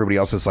fuck, where everybody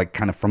else is like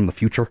kind of from the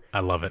future. I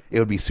love it. It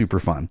would be super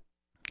fun.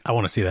 I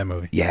want to see that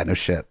movie. Yeah, no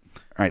shit.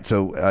 All right,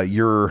 so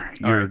you're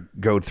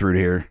go through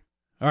here.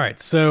 All right,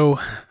 so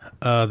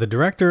the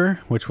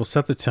director, which will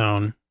set the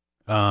tone.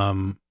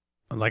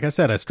 Like I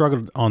said, I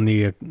struggled on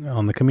the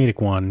comedic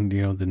one,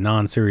 the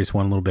non-serious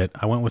one a little bit.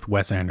 I went with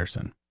Wes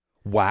Anderson.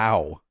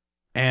 Wow.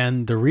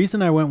 And the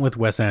reason I went with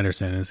Wes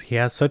Anderson is he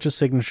has such a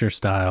signature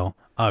style,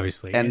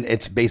 obviously. And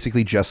it's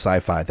basically just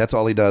sci-fi. That's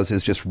all he does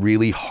is just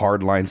really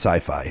hardline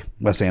sci-fi.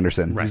 Wes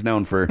Anderson. Right. He's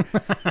known for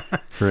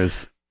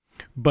his...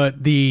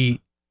 But the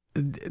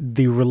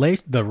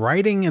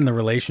writing and the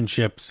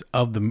relationships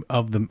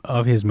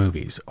of his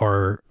movies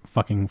are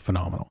fucking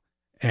phenomenal.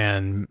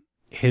 And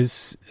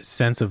his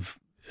sense of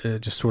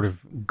just sort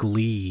of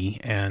glee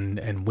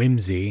and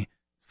whimsy,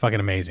 fucking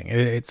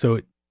amazing.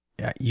 So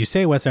you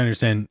say Wes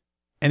Anderson...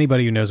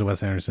 Anybody who knows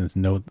Wes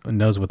Anderson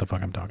knows what the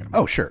fuck I'm talking about.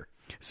 Oh, sure.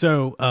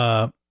 So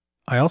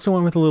I also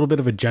went with a little bit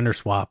of a gender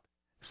swap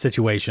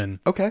situation.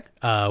 Okay.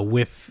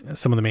 With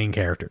some of the main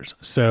characters.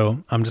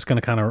 So I'm just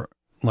going to kind of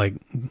like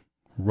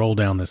roll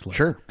down this list.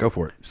 Sure, go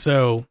for it.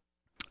 So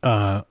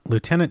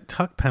Lieutenant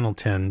Tuck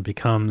Pendleton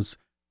becomes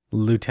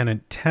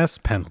Lieutenant Tess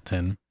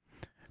Pendleton,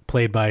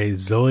 played by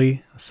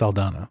Zoe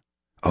Saldana.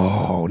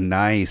 Oh,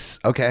 nice.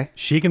 Okay.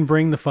 She can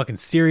bring the fucking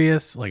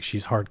serious, like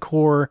she's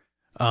hardcore,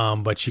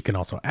 but she can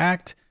also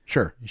act.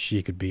 Sure.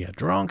 She could be a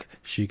drunk.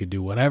 She could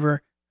do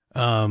whatever.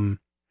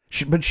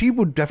 But she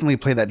would definitely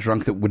play that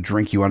drunk that would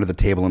drink you under the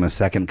table in a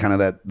second, kind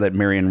of that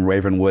Marion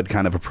Ravenwood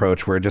kind of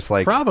approach where just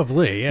like...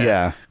 Probably,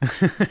 yeah.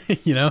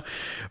 Yeah.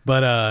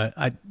 But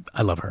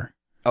I love her.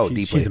 Oh,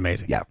 deeply. She's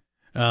amazing. Yeah.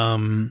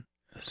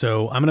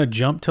 So I'm going to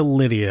jump to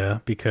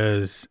Lydia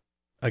because,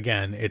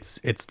 again,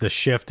 it's the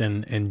shift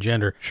in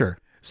gender. Sure.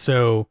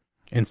 So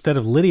instead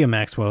of Lydia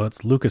Maxwell,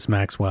 it's Lucas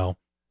Maxwell,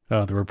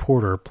 the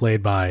reporter,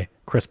 played by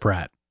Chris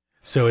Pratt.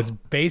 So it's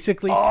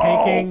basically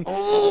taking...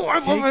 Oh, I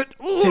love it.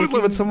 Oh, I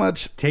love it so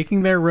much.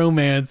 Taking their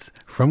romance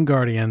from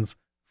Guardians,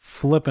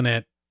 flipping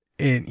it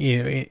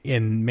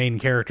in main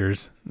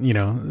characters,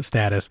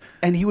 status.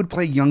 And he would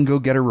play young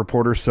go-getter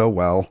reporter so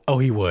well. Oh,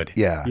 he would.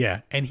 Yeah.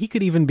 Yeah. And he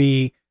could even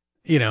be,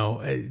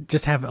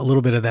 just have a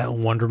little bit of that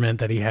wonderment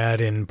that he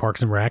had in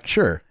Parks and Rec.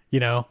 Sure.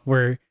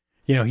 Where,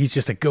 he's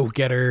just a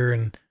go-getter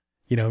and,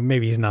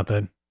 maybe he's not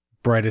the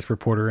brightest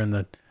reporter in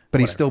the... But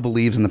whatever. he still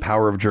believes in the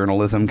power of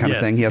journalism kind of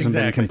thing. He hasn't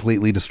been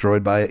completely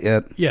destroyed by it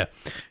yet. Yeah.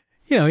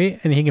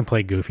 And he can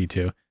play goofy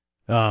too.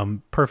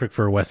 Perfect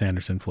for a Wes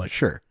Anderson flick.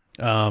 Sure.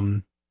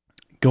 Going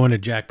to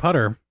Jack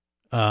Putter,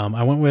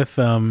 I went with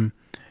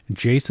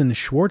Jason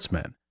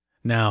Schwartzman.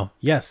 Now,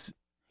 yes,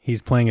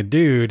 he's playing a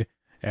dude,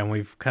 and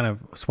we've kind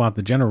of swapped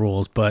the gender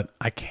roles, but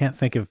I can't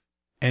think of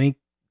any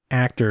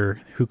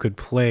actor who could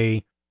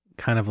play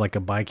kind of like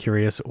a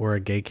bi-curious or a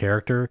gay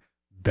character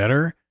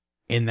better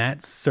in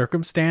that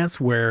circumstance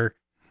where,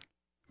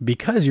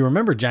 because you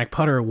remember Jack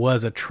Putter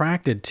was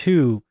attracted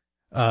to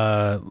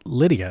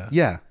Lydia.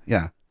 Yeah,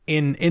 yeah.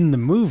 In the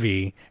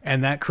movie,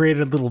 and that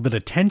created a little bit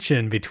of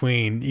tension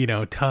between,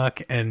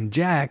 Tuck and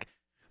Jack.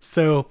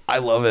 So I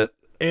love it.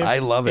 I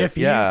love it. If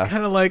he's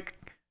kind of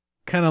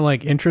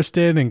like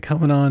interested in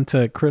coming on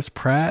to Chris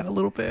Pratt a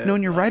little bit. No,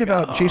 and you're right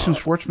about Jason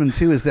Schwartzman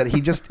too, is that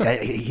he just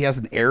he has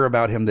an air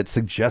about him that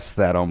suggests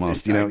that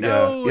almost, I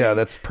know. Yeah,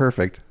 that's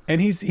perfect. And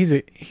he's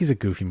a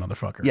goofy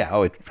motherfucker.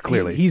 Yeah,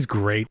 clearly. He's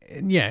great.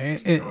 Yeah,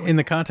 in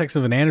the context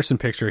of an Anderson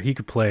picture, he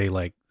could play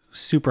like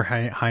super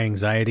high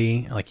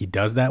anxiety, like he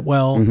does that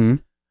well. Mm-hmm.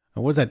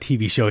 What was that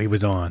TV show he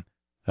was on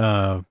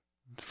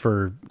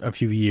for a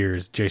few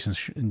years?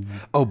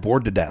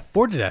 Bored to Death.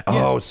 Bored to Death.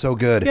 Yeah. Oh, so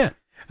good. Yeah,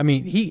 I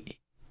mean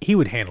he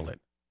would handle it.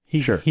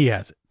 He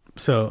has it.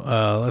 So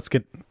let's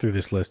get through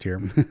this list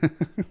here.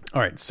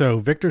 All right, so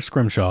Victor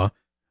Scrimshaw,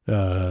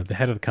 the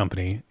head of the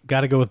company,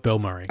 got to go with Bill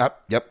Murray.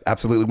 Yep,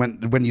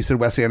 absolutely. When you said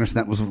Wes Anderson,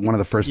 that was one of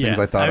the first things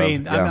I thought of.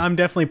 Yeah. I'm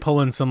definitely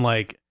pulling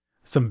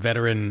some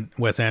veteran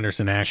Wes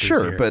Anderson actors.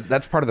 Sure, here. but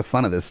that's part of the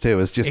fun of this too,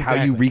 is just how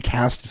you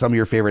recast some of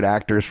your favorite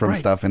actors from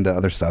stuff into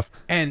other stuff.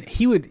 And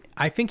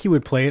I think he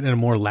would play it in a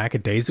more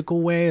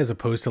lackadaisical way as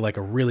opposed to like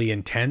a really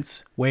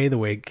intense way, the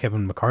way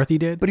Kevin McCarthy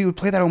did. But he would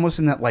play that almost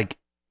in that like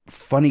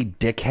funny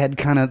dickhead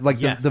kind of, like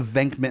the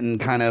Venkman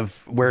kind of,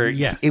 where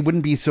it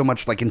wouldn't be so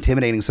much like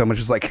intimidating, so much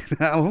as like,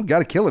 oh,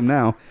 gotta kill him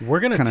now. We're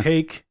going to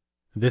take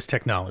this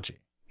technology.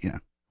 Yeah.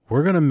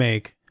 We're going to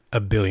make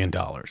 $1 billion.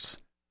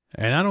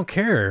 And I don't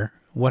care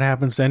what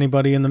happens to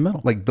anybody in the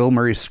middle. Like Bill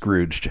Murray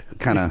Scrooged,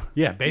 kind of.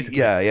 Yeah, basically.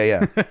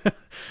 Yeah.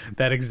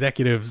 That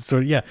executive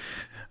sort of, yeah.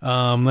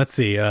 Let's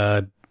see.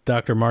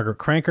 Dr. Margaret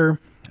Cranker.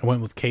 I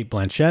went with Cate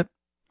Blanchett.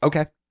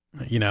 Okay.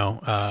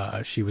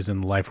 She was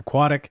in Life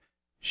Aquatic.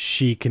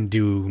 She can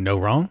do no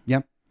wrong.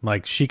 Yep.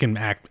 Like she can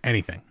act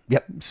anything.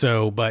 Yep.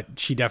 So, but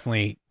she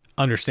definitely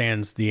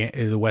understands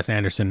the Wes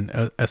Anderson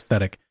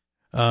aesthetic.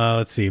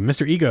 Let's see.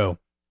 Mr. Ego,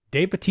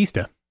 Dave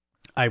Bautista.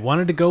 I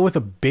wanted to go with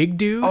a big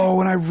dude.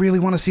 Oh, and I really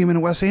want to see him in a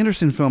Wes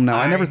Anderson film now.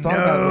 I never thought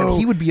about it.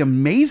 He would be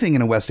amazing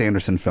in a Wes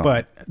Anderson film.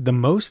 But the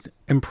most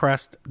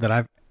impressed that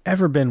I've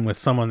ever been with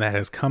someone that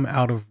has come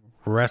out of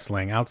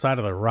wrestling outside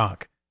of The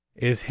Rock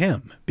is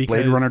him.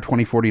 Blade Runner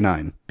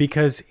 2049.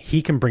 Because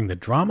he can bring the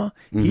drama.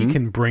 Mm-hmm. He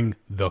can bring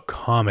the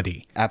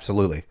comedy.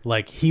 Absolutely.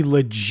 Like he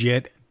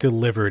legit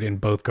delivered in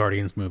both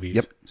Guardians movies.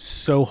 Yep.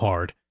 So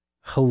hard.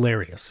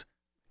 Hilarious.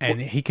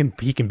 And he can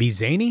be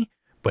zany,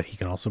 but he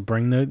can also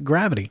bring the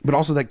gravity. But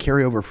also that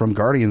carryover from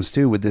Guardians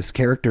too, with this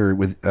character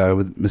with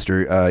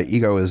Mr.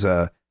 Ego is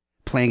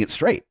playing it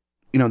straight.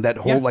 That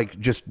whole like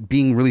just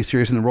being really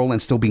serious in the role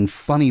and still being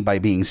funny by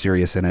being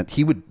serious in it.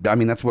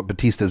 That's what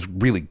Bautista's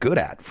really good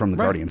at from the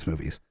Guardians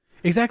movies.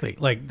 Exactly.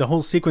 Like the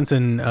whole sequence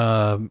in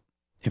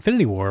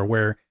Infinity War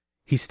where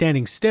he's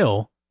standing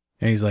still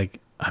and he's like,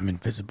 I'm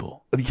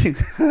invisible.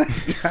 It's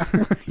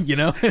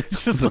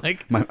just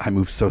like I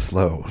move so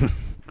slow.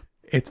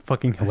 It's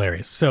fucking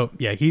hilarious. So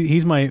yeah,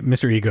 he's my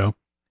Mr. Ego.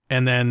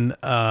 And then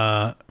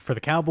for the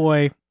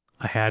cowboy,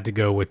 I had to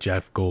go with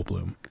Jeff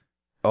Goldblum.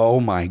 Oh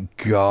my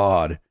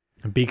God.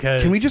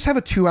 Because Can we just have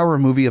a 2-hour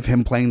movie of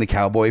him playing the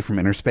cowboy from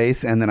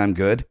Innerspace, and then I'm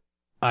good?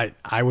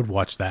 I would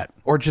watch that.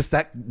 Or just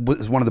that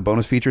was one of the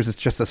bonus features. It's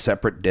just a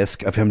separate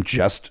disc of him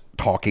just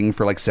talking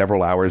for like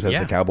several hours as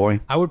the cowboy.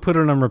 I would put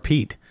it on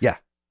repeat. Yeah.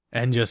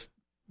 And just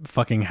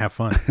fucking have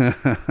fun.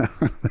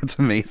 That's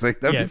amazing.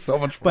 That'd be so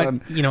much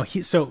fun.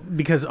 But,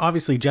 because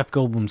obviously Jeff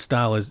Goldblum's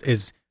style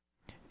is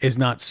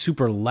not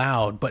super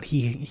loud, but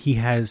he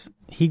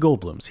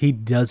Goldblums. He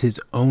does his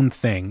own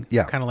thing.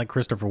 Yeah. Kind of like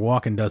Christopher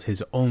Walken does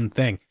his own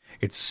thing.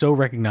 It's so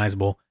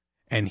recognizable.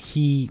 And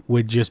he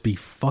would just be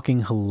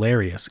fucking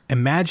hilarious.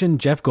 Imagine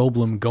Jeff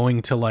Goldblum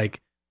going to like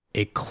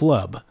a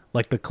club,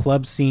 like the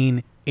club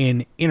scene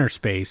in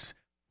Innerspace,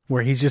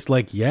 where he's just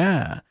like,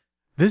 yeah,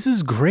 this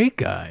is great,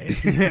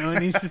 guys.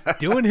 And he's just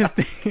doing his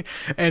thing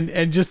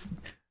and just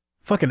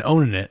fucking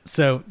owning it.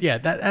 So yeah,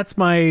 that's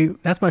my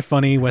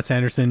funny Wes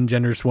Anderson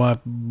gender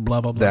swap, blah,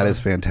 blah, blah. That is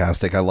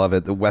fantastic. I love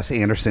it. The Wes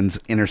Anderson's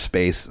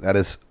Innerspace. That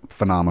is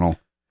phenomenal.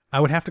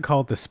 I would have to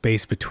call it the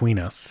space between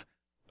us.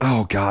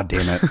 Oh, God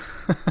damn it.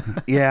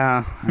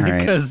 Yeah. All right.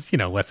 Because,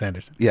 Wes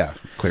Anderson. Yeah,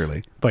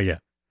 clearly. But yeah.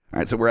 All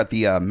right. So we're at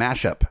the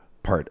mashup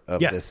part of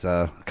this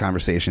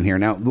conversation here.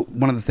 Now,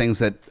 one of the things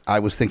that I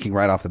was thinking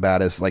right off the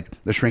bat is like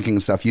the shrinking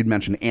and stuff. You'd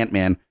mentioned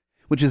Ant-Man,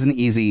 which is an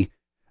easy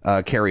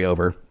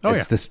carryover. Oh,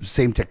 it's the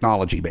same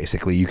technology,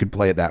 basically. You could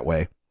play it that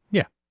way.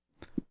 Yeah.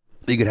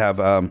 You could have,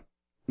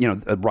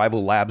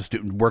 rival labs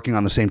working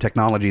on the same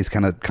technologies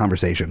kind of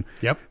conversation.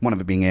 Yep. One of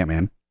it being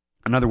Ant-Man.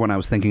 Another one I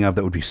was thinking of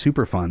that would be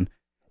super fun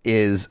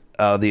is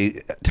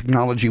the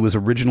technology was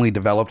originally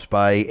developed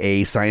by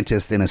a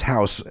scientist in his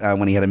house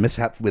when he had a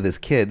mishap with his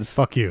kids.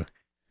 Fuck you.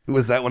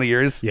 Was that one of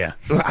yours? Yeah.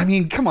 I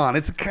mean, come on.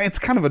 It's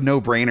kind of a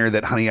no-brainer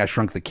that Honey, I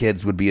Shrunk the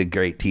Kids would be a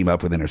great team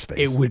up with Innerspace.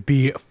 It would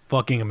be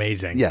fucking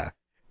amazing. Yeah.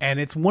 And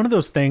it's one of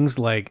those things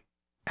like,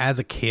 as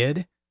a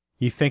kid,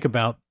 you think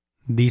about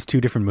these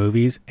two different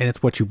movies, and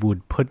it's what you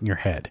would put in your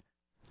head.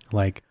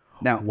 Like,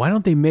 now, why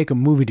don't they make a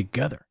movie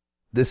together?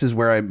 This is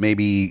where I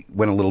maybe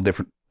went a little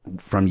different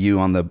from you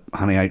on the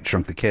Honey, I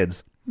Shrunk the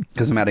Kids,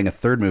 because I'm adding a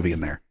third movie in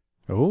there.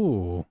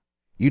 Oh.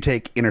 You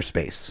take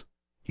Innerspace.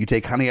 You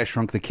take Honey, I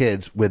Shrunk the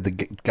Kids with the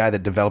guy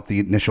that developed the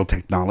initial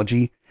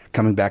technology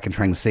coming back and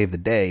trying to save the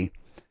day,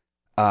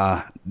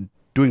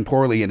 doing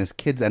poorly, and his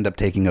kids end up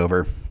taking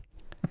over.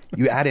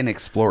 You add in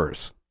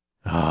Explorers.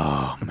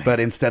 Oh, man. But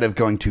instead of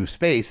going to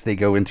space, they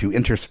go into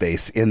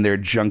Interspace in their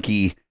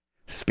junky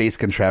space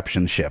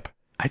contraption ship.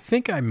 I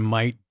think I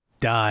might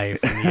die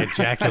from the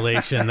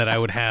ejaculation that I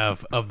would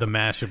have of the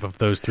mashup of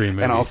those three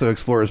movies. And also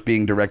Explorers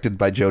being directed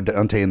by Joe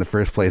Dante in the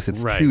first place.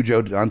 It's two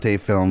Joe Dante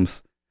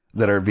films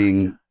that are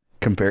being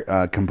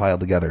compiled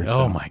together.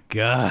 Oh my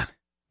God.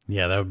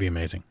 Yeah, that would be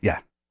amazing. Yeah.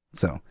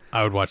 So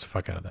I would watch the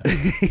fuck out of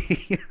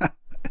that. Yeah.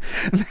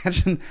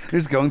 Imagine they're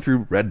just going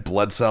through red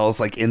blood cells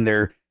like in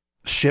their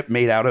ship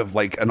made out of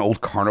like an old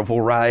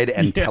carnival ride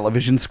and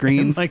television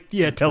screens.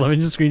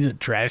 Television screens and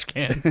trash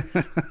cans.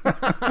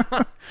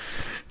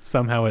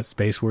 Somehow it's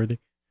space worthy.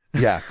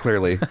 Yeah,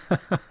 clearly.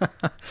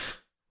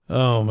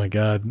 Oh my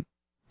God.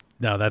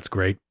 No, that's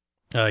great.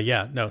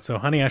 So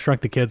Honey, I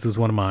Shrunk the Kids was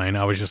one of mine.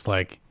 I was just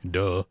like,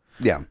 duh.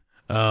 Yeah.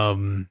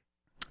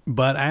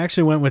 But I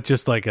actually went with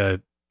just like a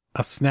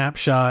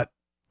snapshot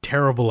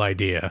terrible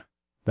idea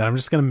that I'm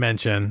just going to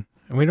mention,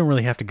 and we don't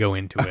really have to go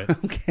into it.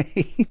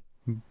 Okay.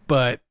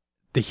 But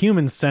the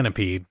human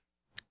centipede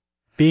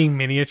being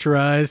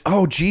miniaturized.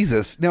 Oh,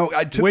 Jesus. No,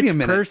 it took me a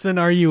minute. Which person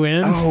are you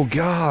in? Oh,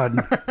 God.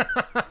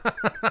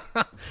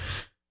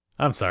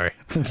 I'm sorry.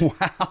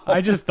 Wow.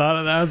 I just thought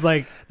of that. I was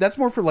like... That's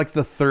more for like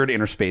the third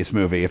Innerspace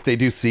movie, if they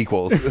do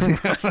sequels.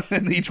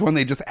 And each one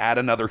they just add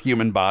another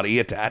human body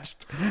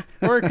attached.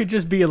 Or it could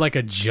just be like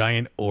a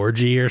giant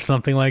orgy or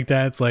something like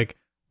that. It's like,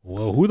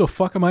 whoa, who the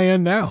fuck am I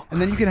in now? And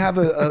then you can have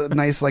a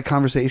nice like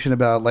conversation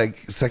about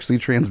like sexually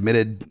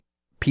transmitted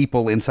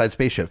people inside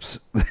spaceships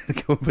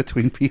that go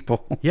between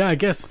people. Yeah, I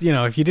guess,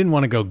 if you didn't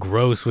want to go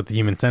gross with the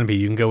human centipede,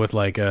 you can go with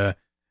like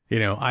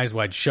Eyes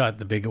Wide Shut,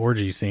 the big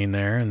orgy scene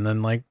there, and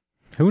then like,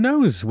 who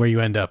knows where you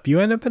end up? You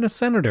end up in a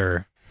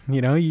senator.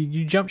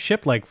 You jump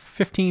ship like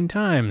 15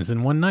 times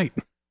in one night.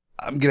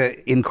 I'm going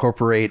to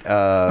incorporate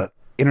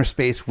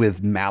Innerspace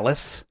with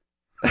Malice,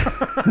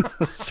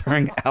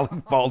 starring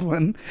Alec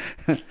Baldwin,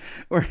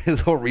 where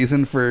his whole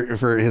reason for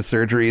his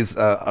surgeries,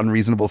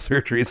 unreasonable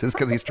surgeries, is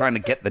because he's trying to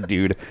get the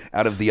dude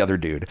out of the other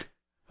dude.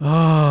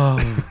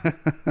 Oh,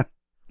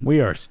 we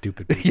are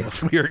stupid people.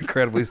 Yes, we are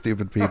incredibly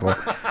stupid people.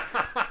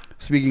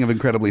 Speaking of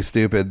incredibly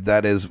stupid,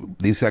 that is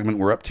the segment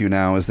we're up to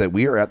now, is that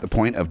we are at the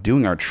point of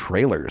doing our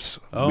trailers.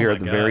 Oh, we are at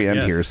the very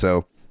end here,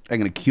 so I'm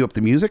going to cue up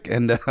the music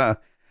and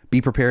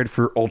be prepared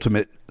for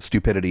ultimate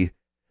stupidity.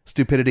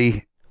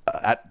 Stupidity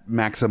at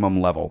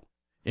maximum level.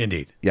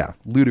 Indeed. Yeah,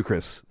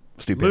 ludicrous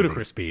stupidity.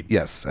 Ludicrous speed.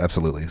 Yes,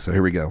 absolutely. So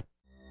here we go.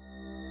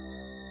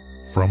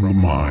 From the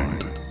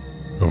mind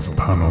of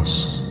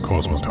Panos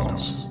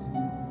Cosmatos,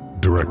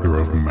 director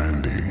of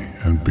Mandy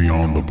and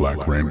Beyond the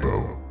Black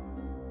Rainbow,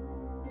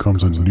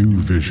 comes a new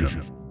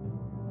vision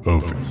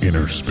of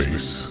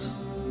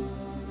Innerspace.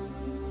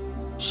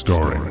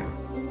 Starring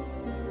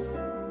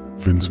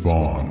Vince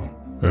Vaughn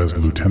as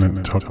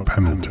Lieutenant Tuck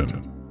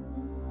Pendleton.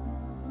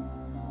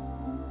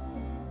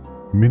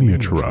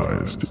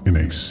 Miniaturized in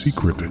a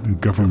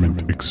secret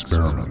government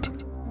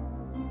experiment,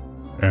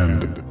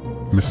 and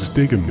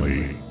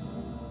mistakenly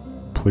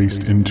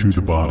placed into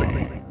the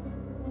body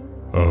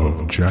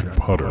of Jack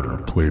Putter,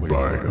 played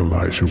by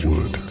Elijah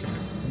Wood.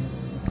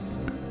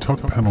 Tuck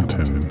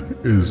Pendleton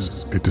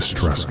is a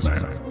distressed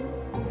man.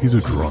 He's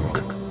a drunk.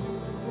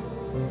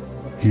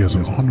 He has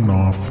an on and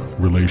off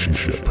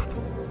relationship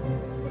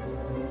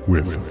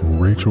with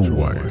Rachel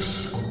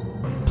Weisz,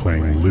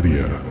 playing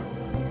Lydia.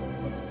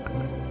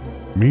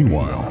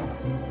 Meanwhile,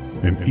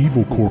 an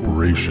evil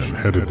corporation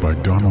headed by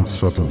Donald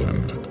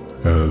Sutherland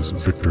as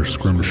Victor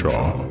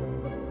Scrimshaw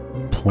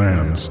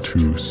plans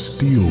to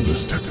steal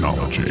this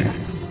technology,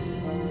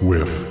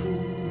 with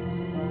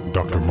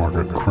Dr.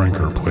 Margaret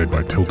Cranker, played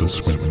by Tilda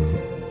Swinton,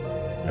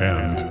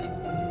 and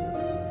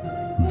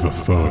the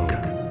thug,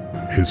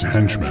 his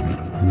henchman,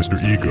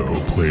 Mr. Ego,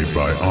 played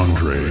by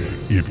Andrei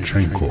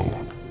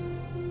Ivchenko.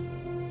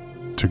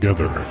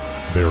 Together,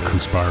 they are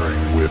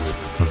conspiring with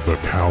the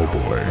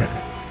Cowboy,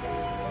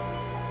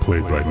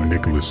 played by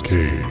Nicolas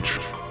Cage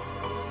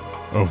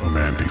of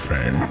Mandy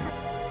fame.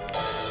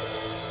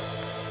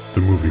 The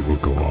movie will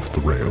go off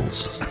the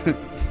rails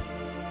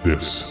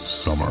this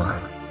summer.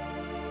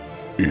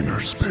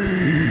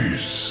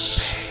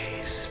 Innerspace.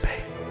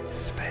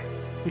 Space.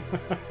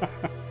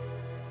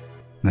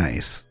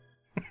 Nice.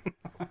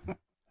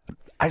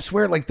 I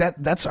swear, like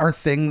that's our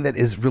thing that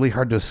is really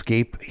hard to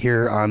escape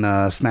here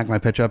on Smack My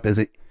Pitch Up, is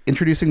it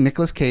introducing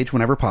Nicolas Cage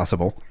whenever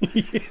possible.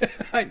 Yeah,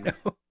 I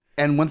know.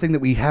 And one thing that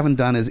we haven't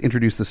done is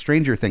introduce the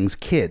Stranger Things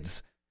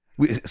kids.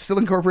 We still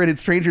incorporated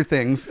Stranger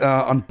Things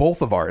on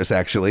both of ours,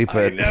 actually.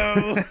 But I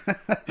know.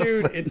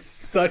 Dude, it's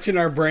such in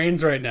our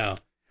brains right now.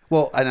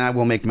 Well, and I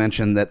will make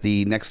mention that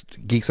the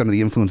next Geeks Under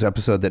the Influence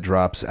episode that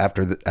drops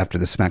after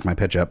the Smack My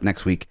Pitch Up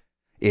next week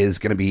is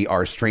going to be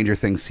our Stranger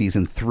Things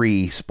Season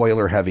 3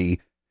 spoiler-heavy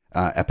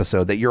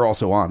episode that you're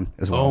also on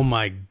as well. Oh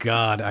my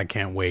God, I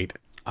can't wait.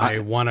 I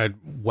want to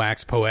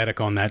wax poetic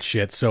on that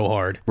shit so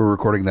hard. We're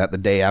recording that the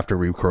day after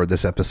we record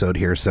this episode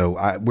here, so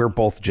we're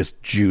both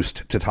just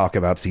juiced to talk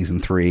about Season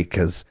 3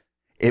 because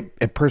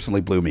it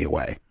personally blew me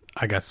away.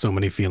 I got so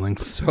many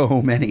feelings.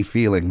 So many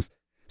feelings.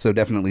 So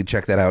definitely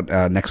check that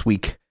out next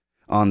week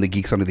on the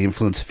Geeks Under the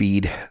Influence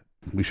feed.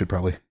 We should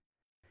probably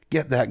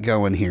get that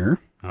going here.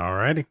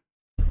 Alrighty.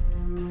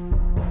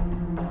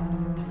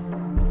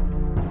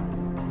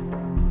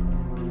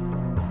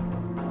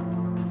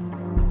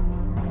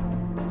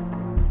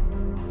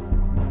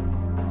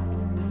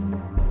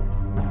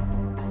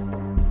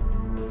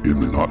 In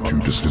the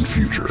not-too-distant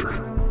future,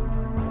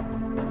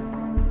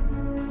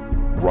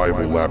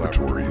 rival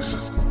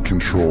laboratories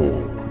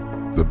control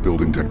the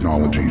building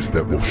technologies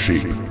that will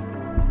shape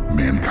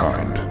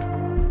mankind.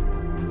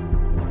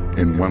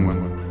 In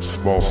one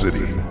small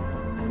city,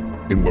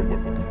 in what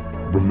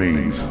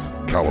remains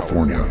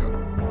California,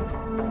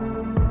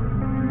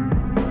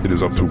 it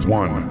is up to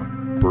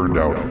one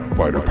burned-out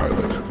fighter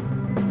pilot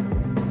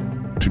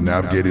to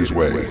navigate his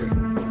way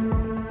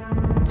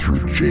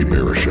through J.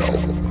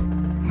 Baruchel.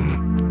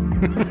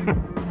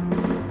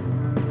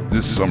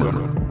 This summer,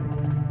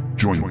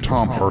 join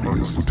Tom Hardy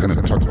as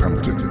Lieutenant Tuck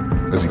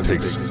Pendleton as he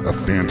takes a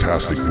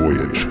fantastic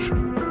voyage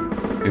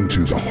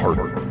into the heart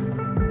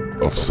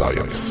of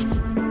science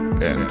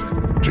and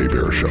J.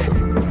 Baruchel.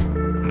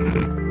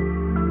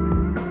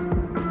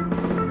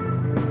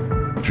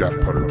 Jack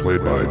Putter,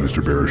 played by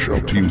Mr.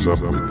 Baruchel, teams up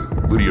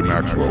with Lydia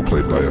Maxwell,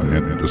 played by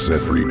Amanda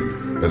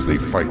Seyfried, as they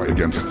fight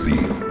against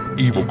the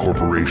evil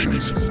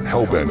corporations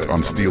hell-bent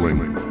on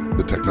stealing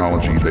the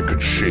technology that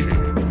could shape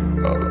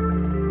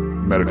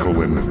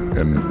medical and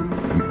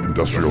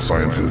industrial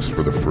sciences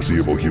for the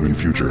foreseeable human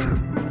future.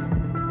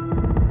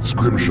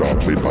 Scrimshaw,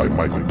 played by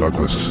Michael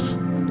Douglas,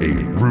 a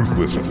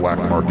ruthless black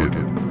market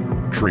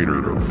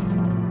trader of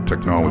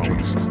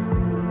technologies,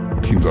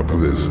 teams up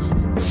with his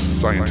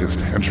scientist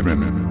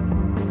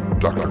henchman,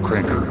 Dr.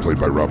 Cranker,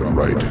 played by Robin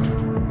Wright,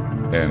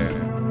 and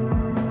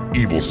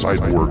evil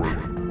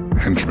cyborg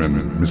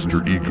henchman,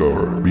 Mr.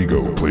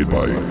 Ego, played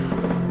by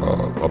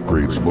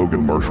Upgrade's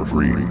Logan Marshall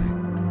Green,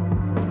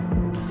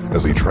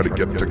 as they try to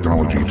get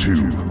technology to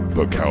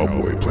the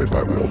Cowboy, played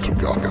by Walton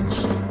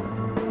Goggins.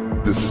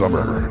 This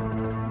summer,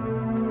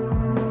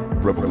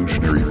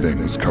 revolutionary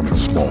things come in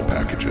small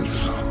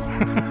packages.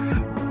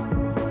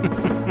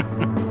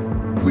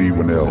 Lee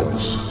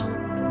Winnell's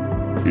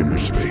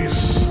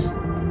Innerspace.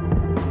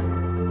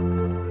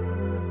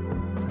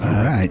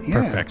 All right,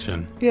 yeah.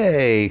 Perfection.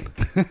 Yay.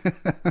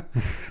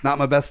 Not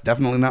my best,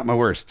 definitely not my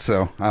worst,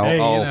 so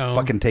I'll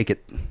fucking take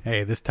it.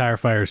 Hey, this tire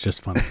fire is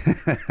just funny.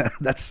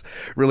 That's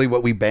really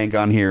what we bank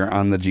on here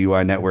on the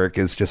GUI network,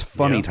 is just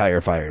funny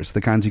tire fires, the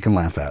kinds you can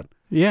laugh at.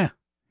 Yeah.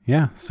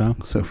 So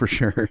for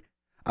sure.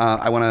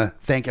 I want to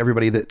thank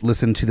everybody that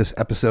listened to this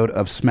episode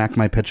of Smack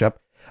My Pitch Up.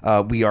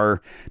 We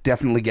are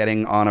definitely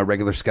getting on a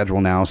regular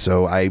schedule now,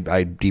 so I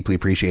deeply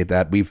appreciate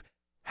that. We've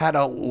had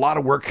a lot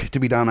of work to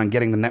be done on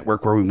getting the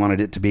network where we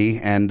wanted it to be,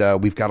 and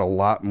we've got a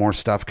lot more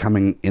stuff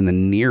coming in the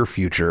near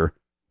future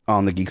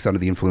on the Geeks Under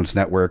the Influence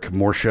Network.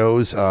 More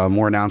shows,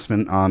 more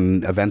announcement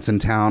on events in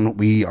town.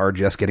 We are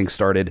just getting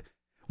started.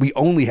 We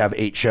only have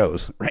 8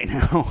 shows right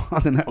now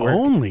on the network.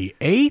 Only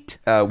 8?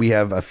 We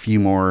have a few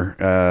more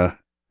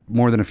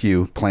than a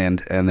few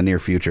planned in the near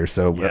future.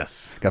 So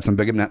yes, got some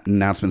big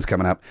announcements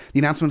coming up. The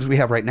announcements we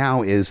have right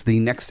now is the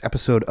next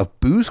episode of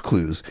Booze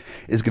Clues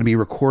is going to be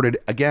recorded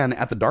again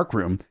at the Dark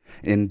Room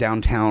in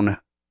downtown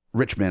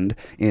Richmond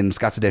in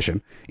Scott's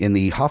Addition in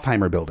the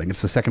Hofheimer building.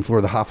 It's the second floor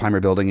of the Hofheimer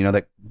building. You know,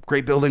 that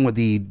great building with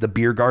the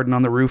beer garden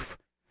on the roof?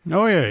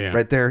 Oh, yeah.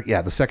 Right there.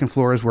 Yeah, the second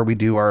floor is where we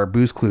do our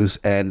Booze Clues,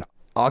 and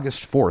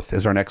August 4th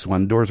is our next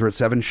one. Doors are at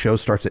 7. Show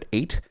starts at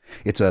 8.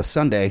 It's a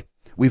Sunday.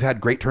 We've had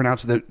great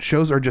turnouts. The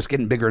shows are just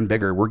getting bigger and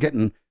bigger. We're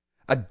getting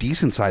a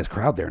decent sized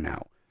crowd there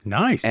now.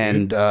 Nice.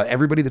 And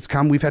everybody that's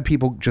come, we've had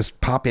people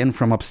just pop in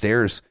from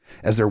upstairs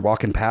as they're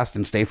walking past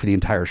and stay for the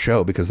entire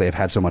show because they've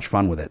had so much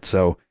fun with it.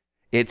 So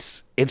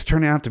it's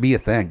turning out to be a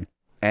thing,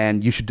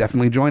 and you should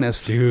definitely join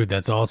us. Dude,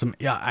 that's awesome.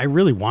 Yeah, I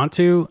really want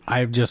to.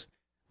 I've just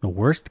the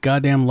worst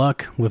goddamn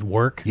luck with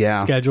work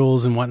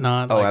schedules and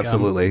whatnot. Oh,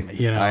 absolutely.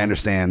 You know, I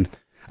understand.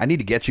 I need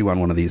to get you on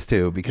one of these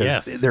too,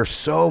 because they're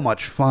so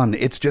much fun.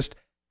 It's just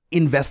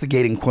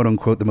investigating, quote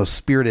unquote, the most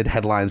spirited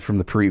headlines from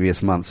the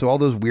previous month. So all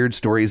those weird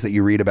stories that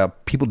you read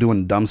about people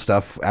doing dumb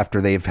stuff after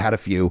they've had a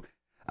few,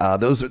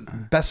 those are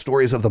best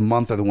stories of the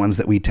month are the ones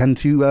that we tend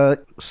to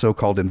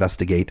so-called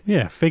investigate.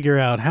 Yeah, figure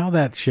out how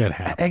that shit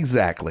happened.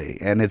 Exactly.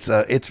 And it's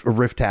a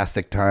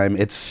riff-tastic time.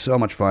 It's so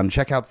much fun.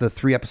 Check out the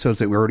 3 episodes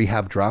that we already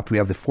have dropped. We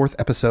have the 4th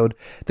episode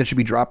that should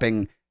be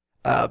dropping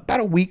about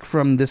a week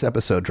from this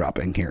episode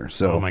dropping here.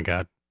 So, oh my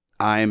God.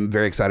 I'm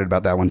very excited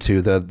about that one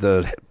too.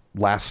 The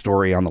last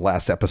story on the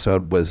last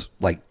episode was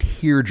like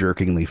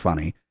tear-jerkingly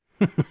funny.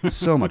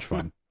 So much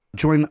fun.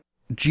 Join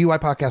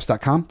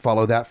GUIPodcast.com.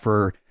 Follow that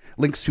for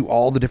links to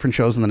all the different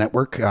shows in the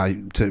network,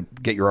 to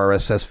get your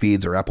RSS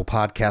feeds or Apple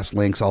Podcast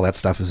links. All that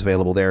stuff is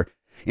available there.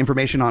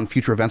 Information on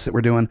future events that we're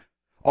doing.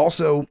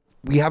 Also,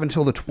 we have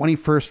until the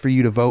 21st for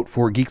you to vote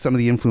for Geeks Under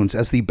the Influence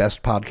as the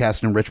best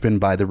podcast in Richmond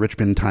by the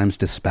Richmond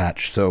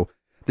Times-Dispatch. So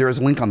there is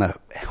a link on the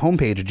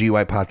homepage of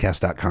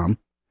GUIPodcast.com.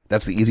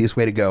 That's the easiest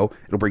way to go.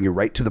 It'll bring you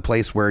right to the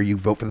place where you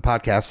vote for the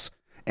podcasts,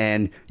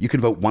 and you can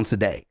vote once a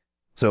day.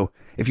 So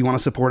if you want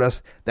to support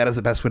us, that is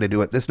the best way to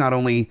do it. This not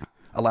only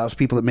allows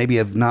people that maybe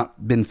have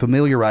not been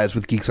familiarized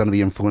with Geeks Under the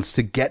Influence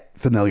to get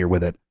familiar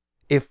with it.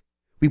 If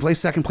we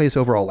placed 2nd place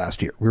overall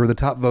last year, we were the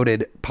top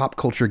voted pop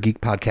culture geek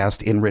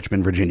podcast in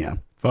Richmond,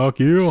 Virginia. Fuck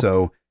you.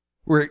 So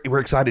we're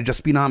excited just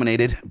to be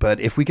nominated,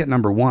 but if we get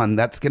number 1,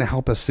 that's going to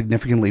help us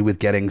significantly with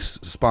getting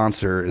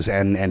sponsors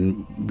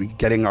and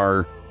getting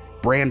our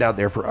brand out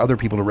there for other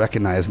people to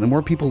recognize. And the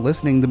more people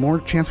listening, the more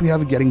chance we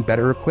have of getting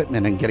better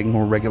equipment and getting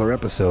more regular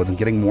episodes and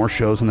getting more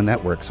shows on the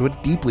network. So it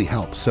deeply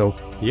helps. So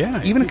yeah,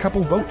 even a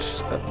couple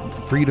votes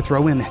for you to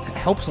throw in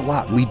helps a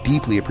lot. We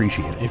deeply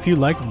appreciate it. If you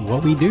like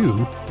what we do,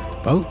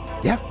 vote.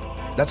 Yeah,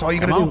 that's all you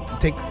got to do.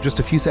 Take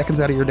just a few seconds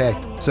out of your day.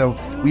 So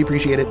we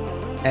appreciate it.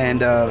 And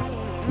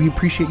we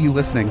appreciate you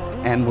listening.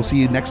 And we'll see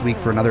you next week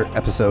for another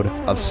episode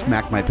of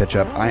Smack My Pitch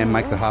Up. I am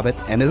Mike the Hobbit.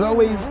 And as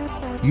always,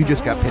 you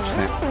just got pitch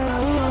snapped.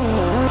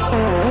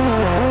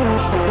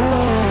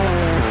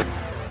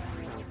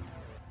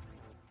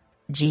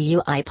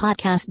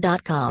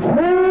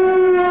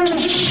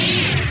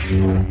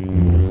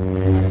 GUIPodcast.com